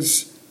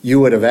things, you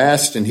would have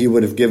asked and he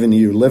would have given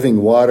you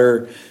living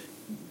water.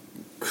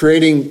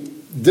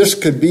 This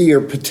could be your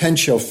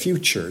potential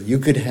future. You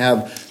could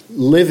have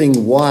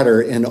living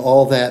water and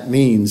all that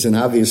means. And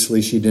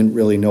obviously she didn't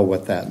really know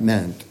what that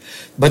meant.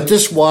 But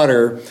this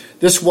water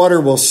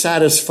will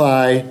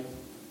satisfy.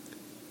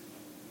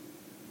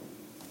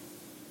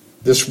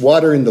 This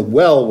water in the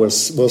well will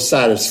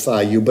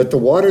satisfy you. But the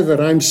water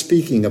that I'm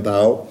speaking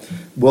about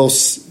will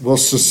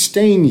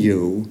sustain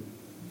you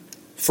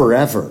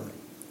forever.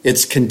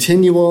 It's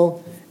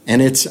continual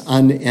and it's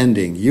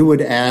unending. You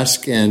would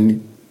ask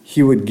and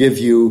he would give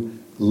you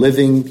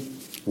living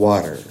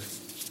water.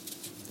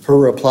 Her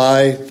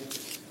reply,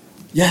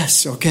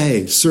 yes,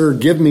 okay, sir,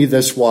 give me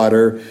this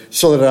water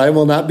so that I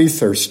will not be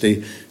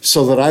thirsty,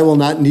 so that I will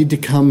not need to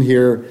come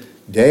here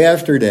day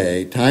after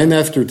day, time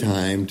after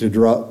time to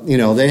draw.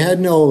 They had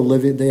no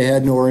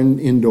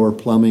indoor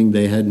plumbing.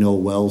 They had no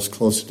wells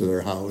close to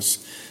their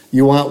house.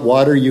 You want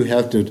water, you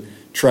have to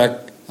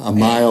trek a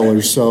mile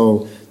or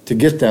so to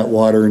get that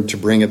water and to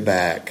bring it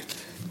back.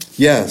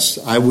 Yes,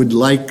 I would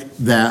like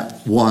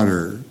that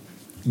water.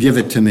 Give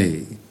it to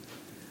me.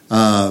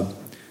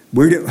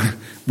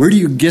 Where do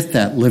you get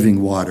that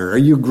living water? Are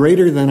you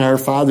greater than our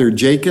father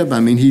Jacob? I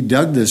mean, he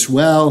dug this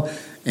well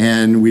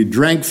and we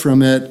drank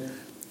from it.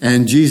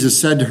 And Jesus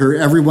said to her,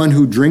 everyone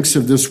who drinks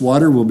of this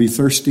water will be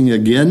thirsting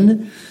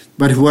again.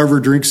 But whoever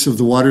drinks of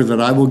the water that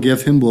I will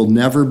give him will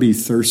never be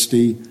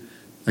thirsty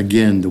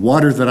again. The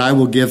water that I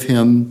will give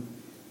him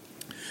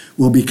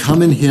will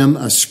become in him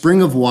a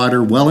spring of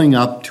water welling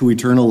up to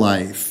eternal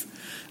life.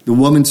 The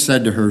woman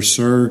said to her,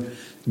 sir,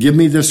 give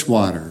me this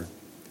water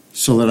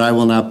so that I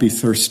will not be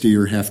thirsty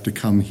or have to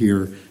come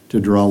here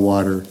to draw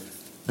water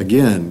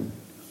again.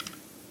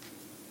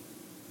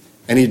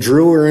 And he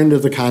drew her into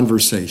the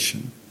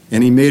conversation,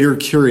 and he made her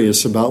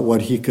curious about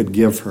what he could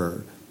give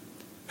her.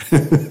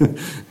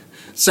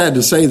 Sad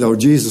to say, though,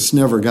 Jesus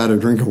never got a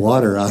drink of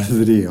water out of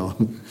the deal.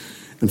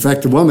 In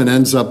fact, the woman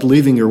ends up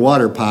leaving her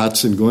water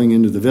pots and going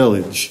into the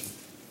village,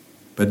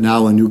 but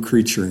now a new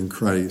creature in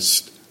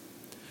Christ.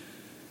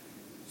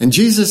 And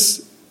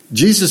Jesus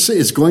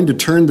is going to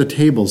turn the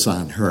tables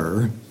on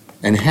her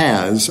and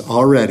has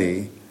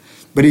already,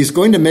 but he's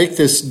going to make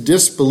this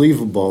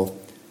disbelievable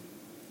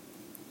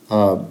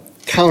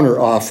counter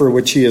offer,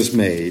 which he has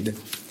made,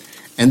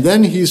 and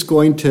then he's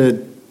going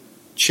to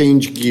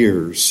change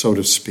gears, so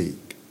to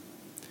speak,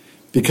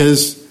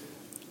 because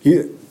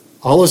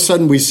all of a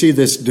sudden we see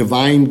this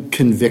divine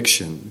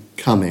conviction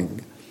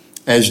coming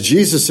as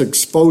Jesus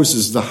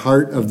exposes the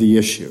heart of the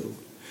issue.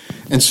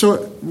 And so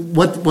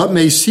what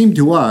may seem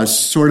to us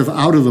sort of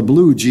out of the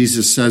blue,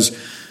 Jesus says,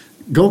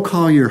 go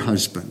call your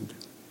husband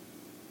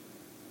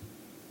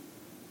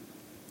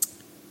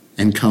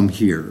and come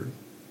here.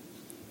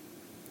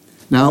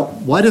 Now,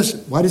 why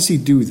does he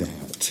do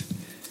that?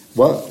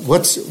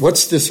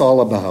 What's this all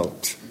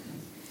about?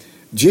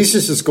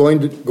 Jesus is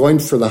going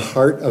for the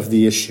heart of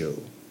the issue.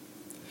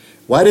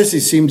 Why does he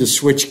seem to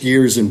switch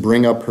gears and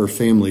bring up her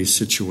family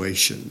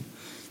situation?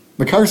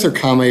 MacArthur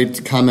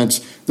comments,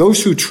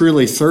 those who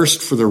truly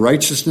thirst for the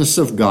righteousness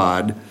of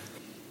God,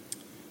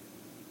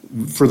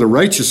 for the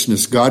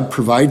righteousness God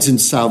provides in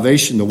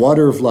salvation, the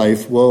water of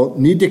life, will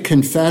need to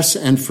confess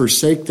and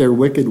forsake their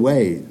wicked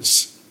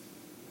ways.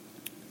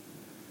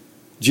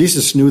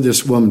 Jesus knew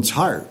this woman's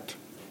heart.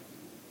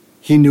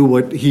 He knew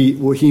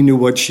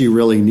what she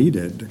really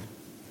needed.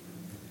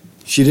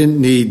 She didn't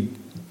need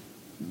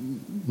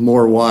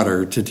more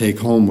water to take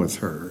home with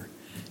her.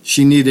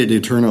 She needed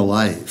eternal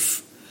life.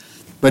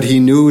 But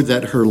he knew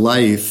that her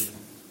life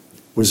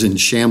was in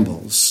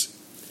shambles.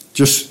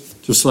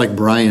 Just like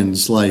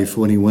Brian's life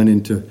when he went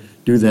in to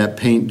do that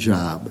paint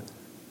job.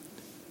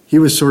 He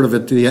was sort of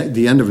at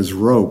the end of his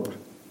rope,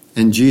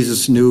 and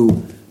Jesus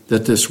knew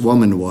that this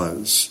woman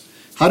was.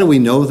 How do we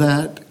know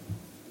that?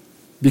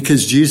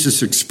 Because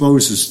Jesus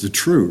exposes the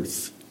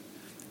truth.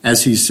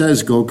 As he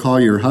says, go call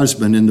your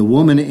husband. And the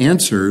woman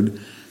answered,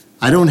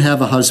 I don't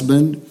have a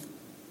husband.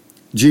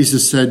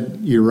 Jesus said,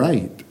 you're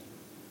right.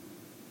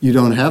 You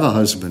don't have a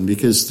husband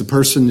because the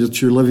person that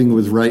you're living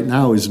with right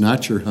now is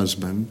not your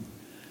husband.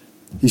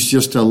 He's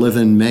just a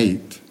live-in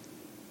mate.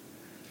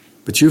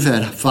 But you've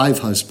had 5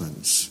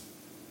 husbands.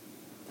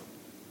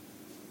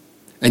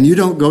 And you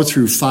don't go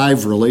through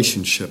 5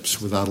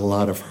 relationships without a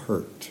lot of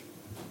hurt.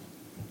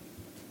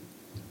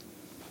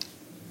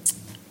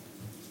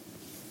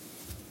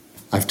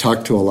 I've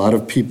talked to a lot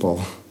of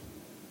people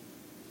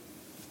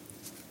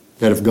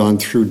that have gone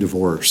through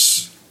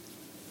divorce.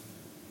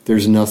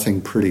 There's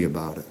nothing pretty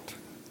about it.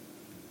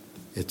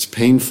 It's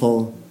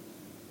painful.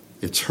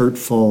 It's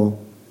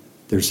hurtful.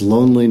 There's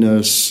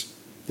loneliness.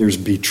 There's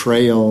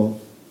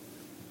betrayal.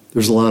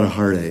 There's a lot of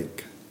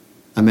heartache.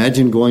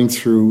 Imagine going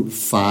through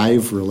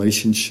 5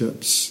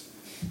 relationships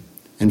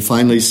and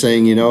finally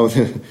saying,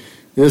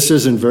 this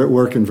isn't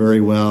working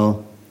very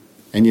well,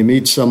 and you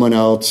meet someone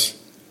else.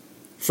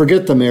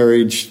 Forget the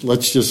marriage.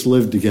 Let's just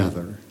live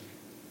together.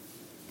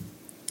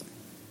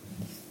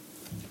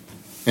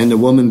 And the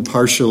woman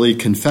partially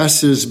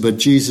confesses, but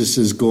Jesus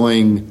is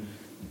going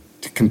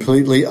to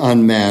completely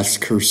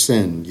unmask her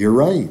sin. You're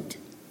right.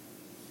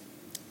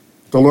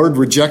 The Lord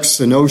rejects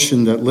the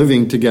notion that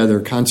living together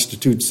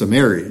constitutes a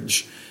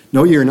marriage.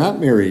 No, you're not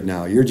married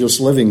now. You're just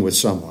living with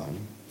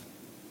someone.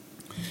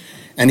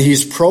 And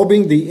he's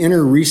probing the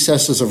inner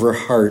recesses of her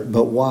heart.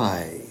 But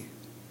why?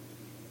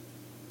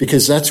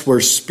 Because that's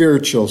where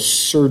spiritual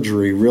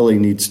surgery really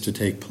needs to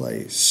take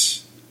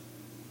place.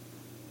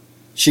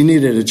 She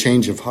needed a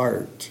change of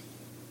heart.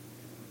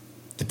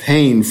 The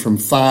pain from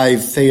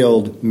 5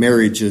 failed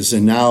marriages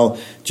and now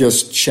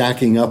just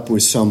shacking up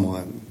with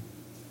someone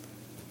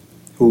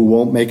who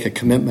won't make a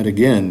commitment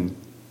again.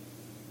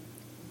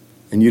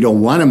 And you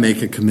don't want to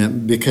make a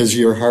commitment because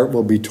your heart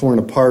will be torn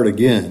apart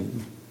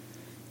again.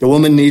 The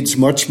woman needs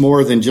much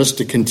more than just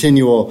a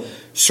continual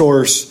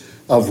source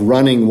of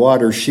running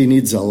water. She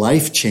needs a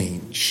life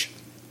change.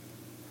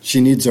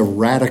 She needs a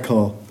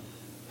radical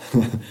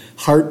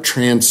heart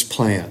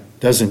transplant,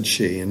 doesn't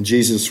she? And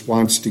Jesus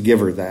wants to give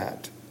her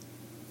that.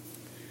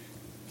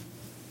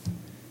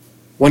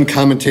 One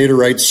commentator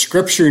writes,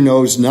 Scripture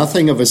knows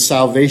nothing of a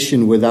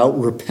salvation without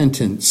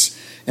repentance,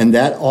 and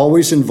that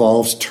always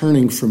involves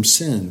turning from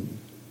sin.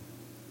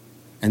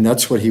 And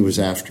that's what he was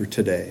after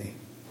today.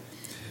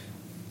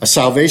 A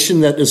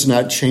salvation that does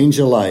not change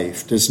a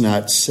life does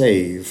not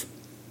save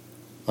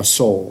a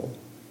soul.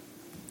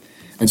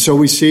 And so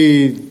we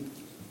see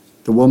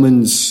the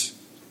woman's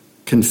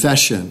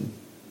confession.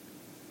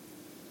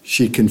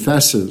 She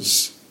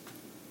confesses.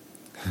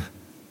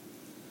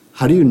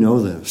 How do you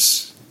know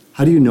this?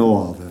 How do you know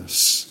all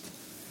this?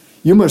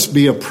 You must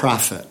be a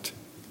prophet.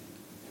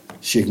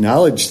 She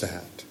acknowledged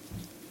that.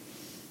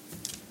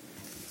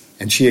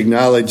 And she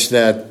acknowledged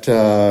that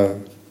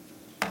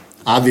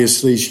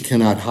obviously she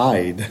cannot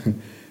hide.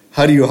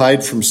 How do you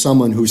hide from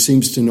someone who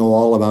seems to know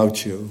all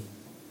about you?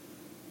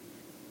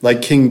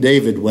 Like King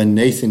David when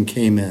Nathan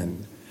came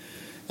in.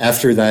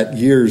 After that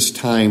year's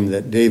time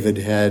that David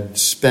had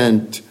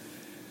spent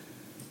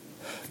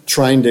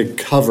trying to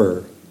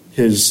cover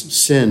his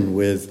sin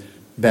with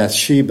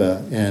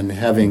Bathsheba and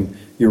having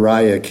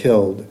Uriah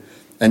killed.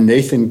 And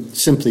Nathan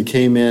simply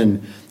came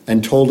in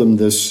and told him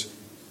this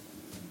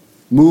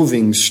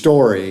moving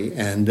story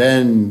and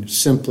then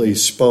simply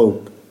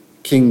spoke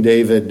King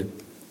David,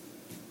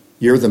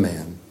 you're the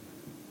man,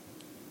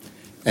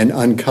 and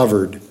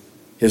uncovered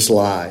his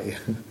lie.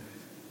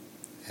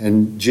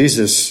 And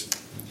Jesus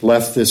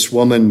left this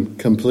woman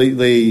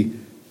completely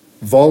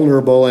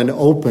vulnerable and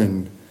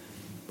open.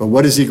 But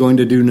what is he going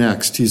to do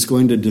next? He's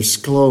going to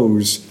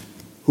disclose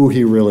who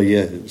he really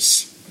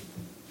is.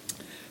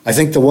 I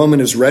think the woman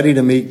is ready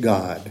to meet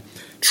God.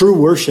 True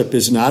worship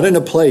is not in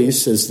a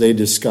place, as they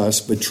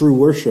discuss, but true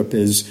worship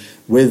is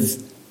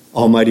with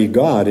Almighty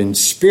God in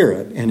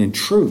spirit and in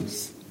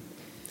truth.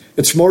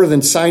 It's more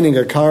than signing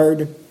a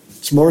card.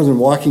 It's more than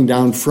walking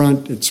down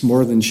front. It's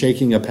more than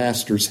shaking a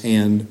pastor's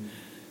hand.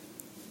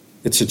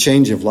 It's a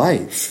change of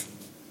life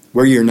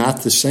where you're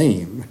not the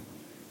same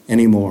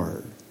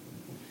anymore.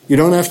 You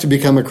don't have to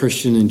become a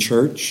Christian in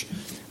church.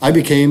 I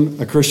became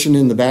a Christian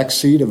in the back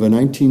seat of a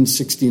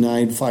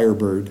 1969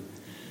 Firebird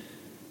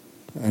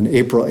on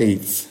April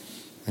 8th,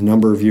 a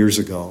number of years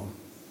ago,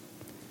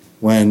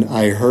 when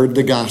I heard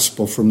the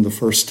gospel for the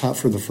first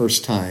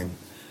time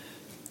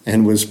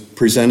and was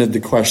presented the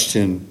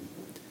question,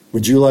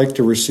 would you like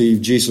to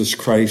receive Jesus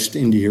Christ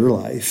into your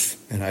life?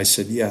 And I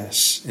said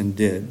yes, and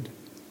did.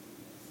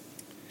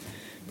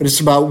 But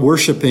it's about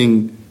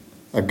worshiping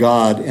a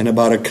God and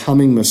about a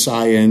coming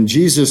Messiah. And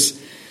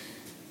Jesus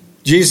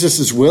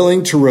is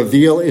willing to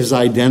reveal his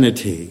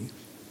identity.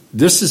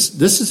 This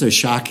is a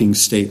shocking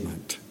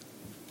statement,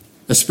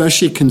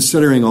 especially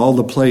considering all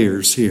the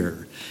players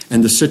here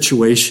and the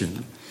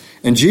situation.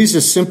 And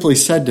Jesus simply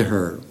said to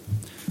her,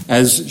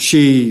 as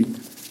she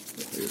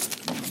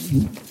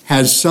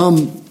has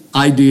some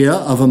idea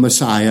of a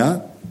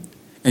Messiah,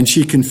 and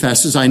she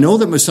confesses, I know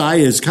that Messiah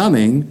is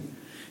coming,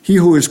 he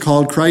who is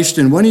called Christ,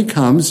 and when he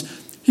comes,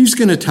 he's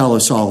going to tell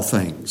us all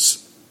things.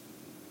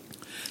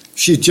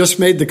 She just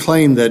made the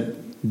claim that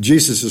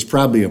Jesus is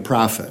probably a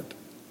prophet.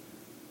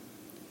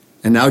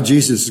 And now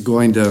Jesus is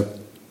going to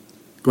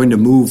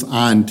move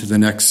on to the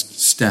next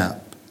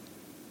step.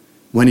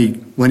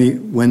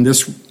 When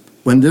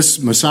this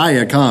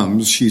Messiah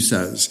comes, she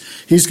says,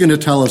 he's going to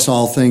tell us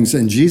all things.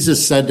 And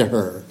Jesus said to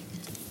her,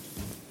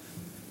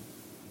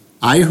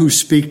 I who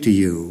speak to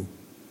you,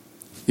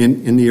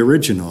 in the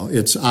original,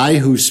 it's I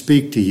who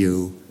speak to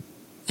you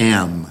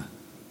am.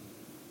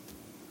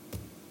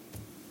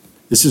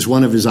 This is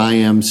one of his I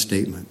am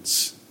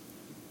statements.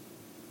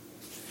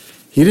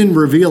 He didn't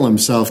reveal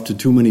himself to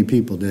too many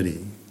people, did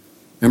he?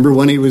 Remember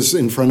when he was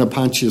in front of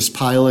Pontius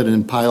Pilate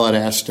and Pilate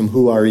asked him,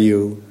 who are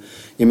you?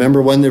 You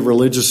remember when the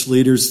religious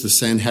leaders, the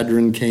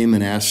Sanhedrin, came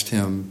and asked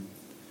him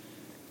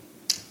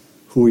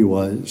who he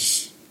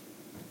was?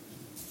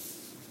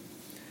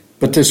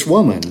 But this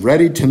woman,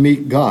 ready to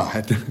meet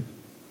God,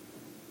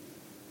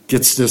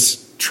 gets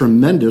this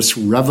tremendous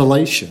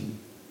revelation.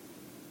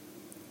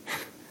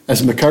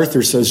 As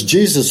MacArthur says,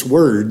 Jesus'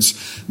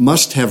 words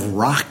must have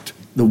rocked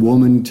the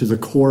woman to the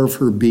core of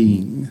her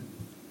being.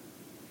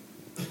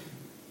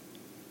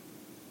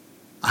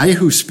 I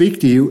who speak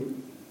to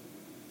you,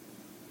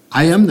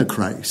 I am the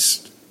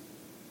Christ.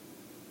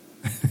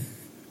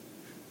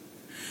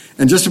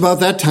 And just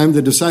about that time,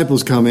 the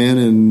disciples come in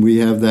and we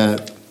have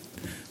that.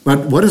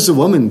 But what does the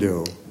woman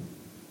do?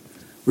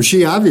 Well,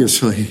 she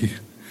obviously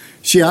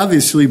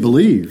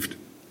believed.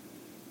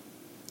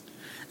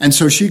 And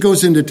so she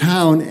goes into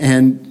town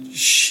and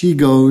she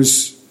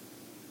goes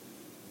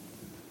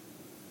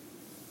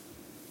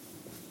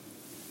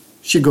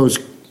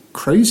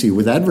crazy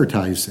with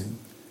advertising.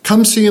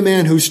 Come see a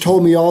man who's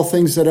told me all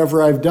things that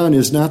ever I've done.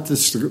 Is not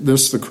this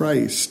the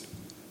Christ?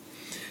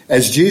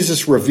 As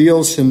Jesus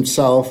reveals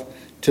himself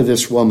to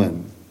this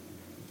woman,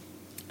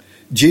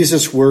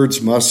 Jesus'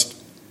 words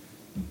must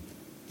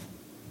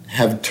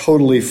have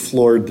totally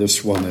floored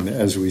this woman,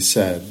 as we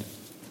said.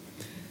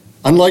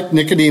 Unlike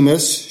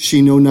Nicodemus,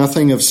 she knew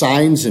nothing of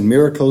signs and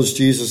miracles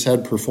Jesus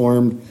had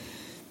performed,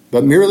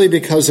 but merely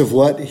because of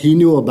what he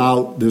knew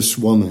about this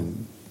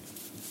woman,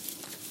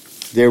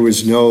 there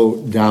was no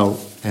doubt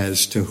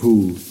as to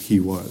who he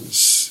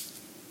was,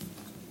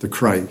 the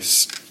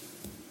Christ,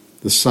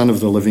 the Son of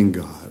the living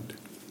God.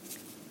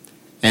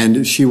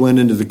 And she went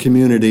into the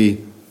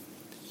community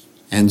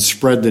and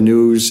spread the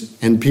news,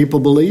 and people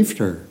believed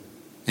her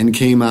and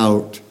came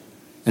out.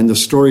 And the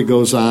story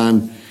goes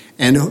on,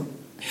 and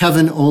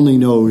heaven only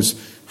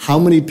knows how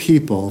many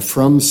people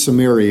from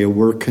Samaria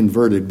were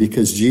converted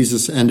because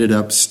Jesus ended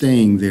up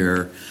staying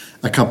there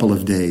a couple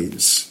of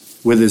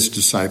days with his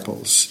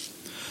disciples.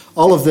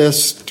 All of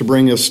this to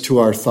bring us to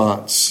our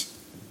thoughts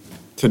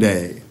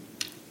today.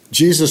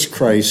 Jesus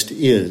Christ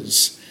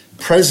is,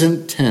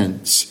 present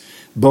tense,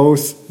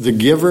 both the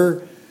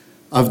giver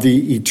of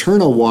the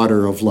eternal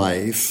water of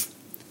life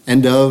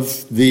and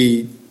of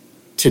the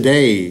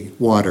today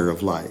water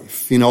of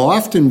life.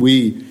 Often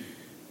we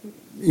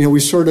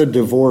sort of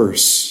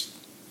divorce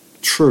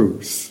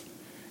truth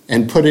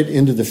and put it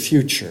into the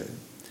future.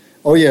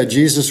 Oh yeah,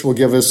 Jesus will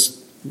give us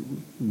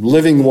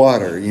living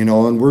water,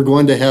 and we're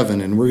going to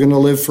heaven and we're going to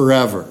live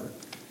forever.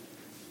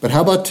 But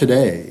how about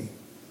today?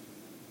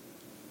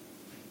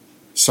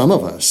 Some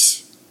of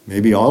us,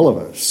 maybe all of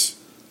us,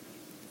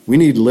 we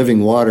need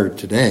living water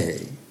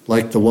today,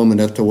 like the woman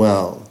at the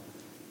well.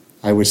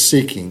 I was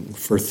seeking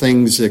for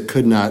things that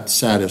could not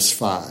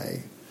satisfy.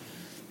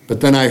 But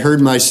then I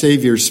heard my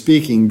Savior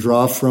speaking,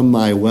 draw from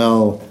my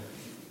well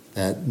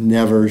that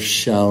never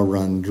shall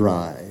run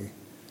dry.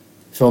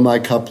 Fill my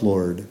cup,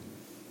 Lord.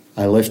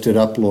 I lift it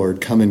up, Lord.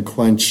 Come and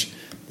quench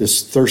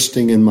this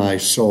thirsting in my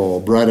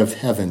soul. Bread of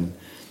heaven,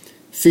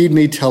 feed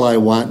me till I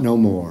want no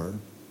more.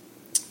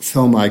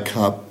 Fill my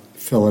cup,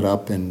 fill it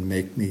up, and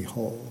make me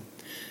whole.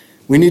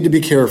 We need to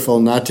be careful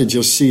not to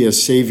just see a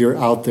Savior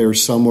out there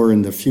somewhere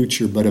in the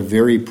future, but a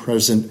very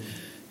present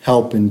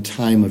help in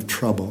time of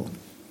trouble.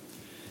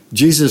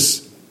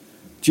 Jesus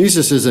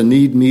is a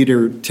need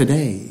meter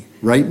today,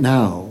 right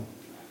now,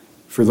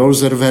 for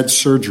those that have had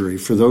surgery,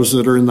 for those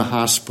that are in the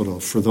hospital,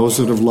 for those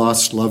that have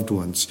lost loved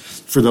ones,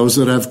 for those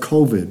that have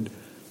COVID,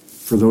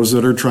 for those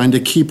that are trying to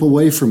keep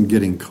away from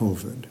getting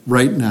COVID,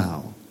 right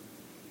now.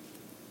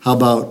 How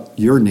about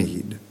your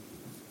need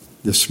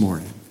this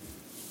morning?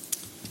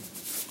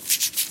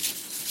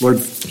 Lord,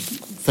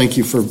 thank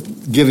you for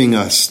giving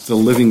us the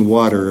living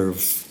water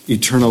of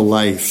eternal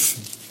life.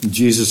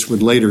 Jesus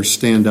would later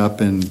stand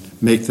up and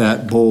make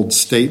that bold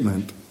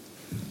statement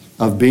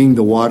of being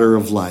the water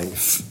of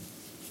life.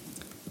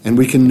 And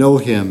we can know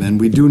him, and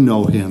we do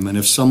know him. And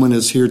if someone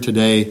is here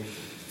today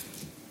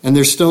and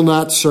they're still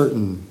not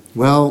certain,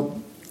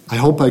 well, I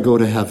hope I go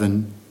to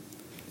heaven.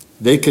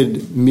 They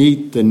could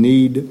meet the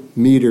need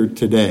meter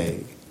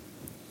today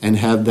and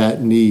have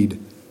that need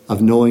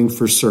of knowing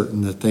for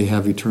certain that they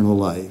have eternal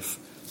life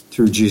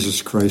through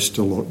Jesus Christ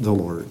the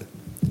Lord.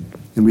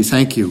 And we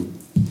thank you.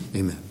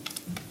 Amen.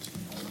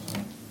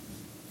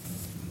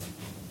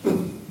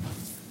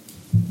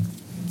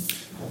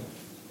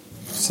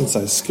 Since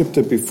I skipped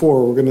it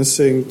before, we're going to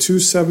sing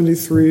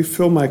 273,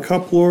 Fill My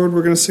Cup, Lord.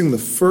 We're going to sing the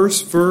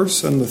first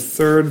verse and the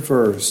third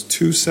verse,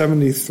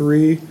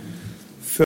 273.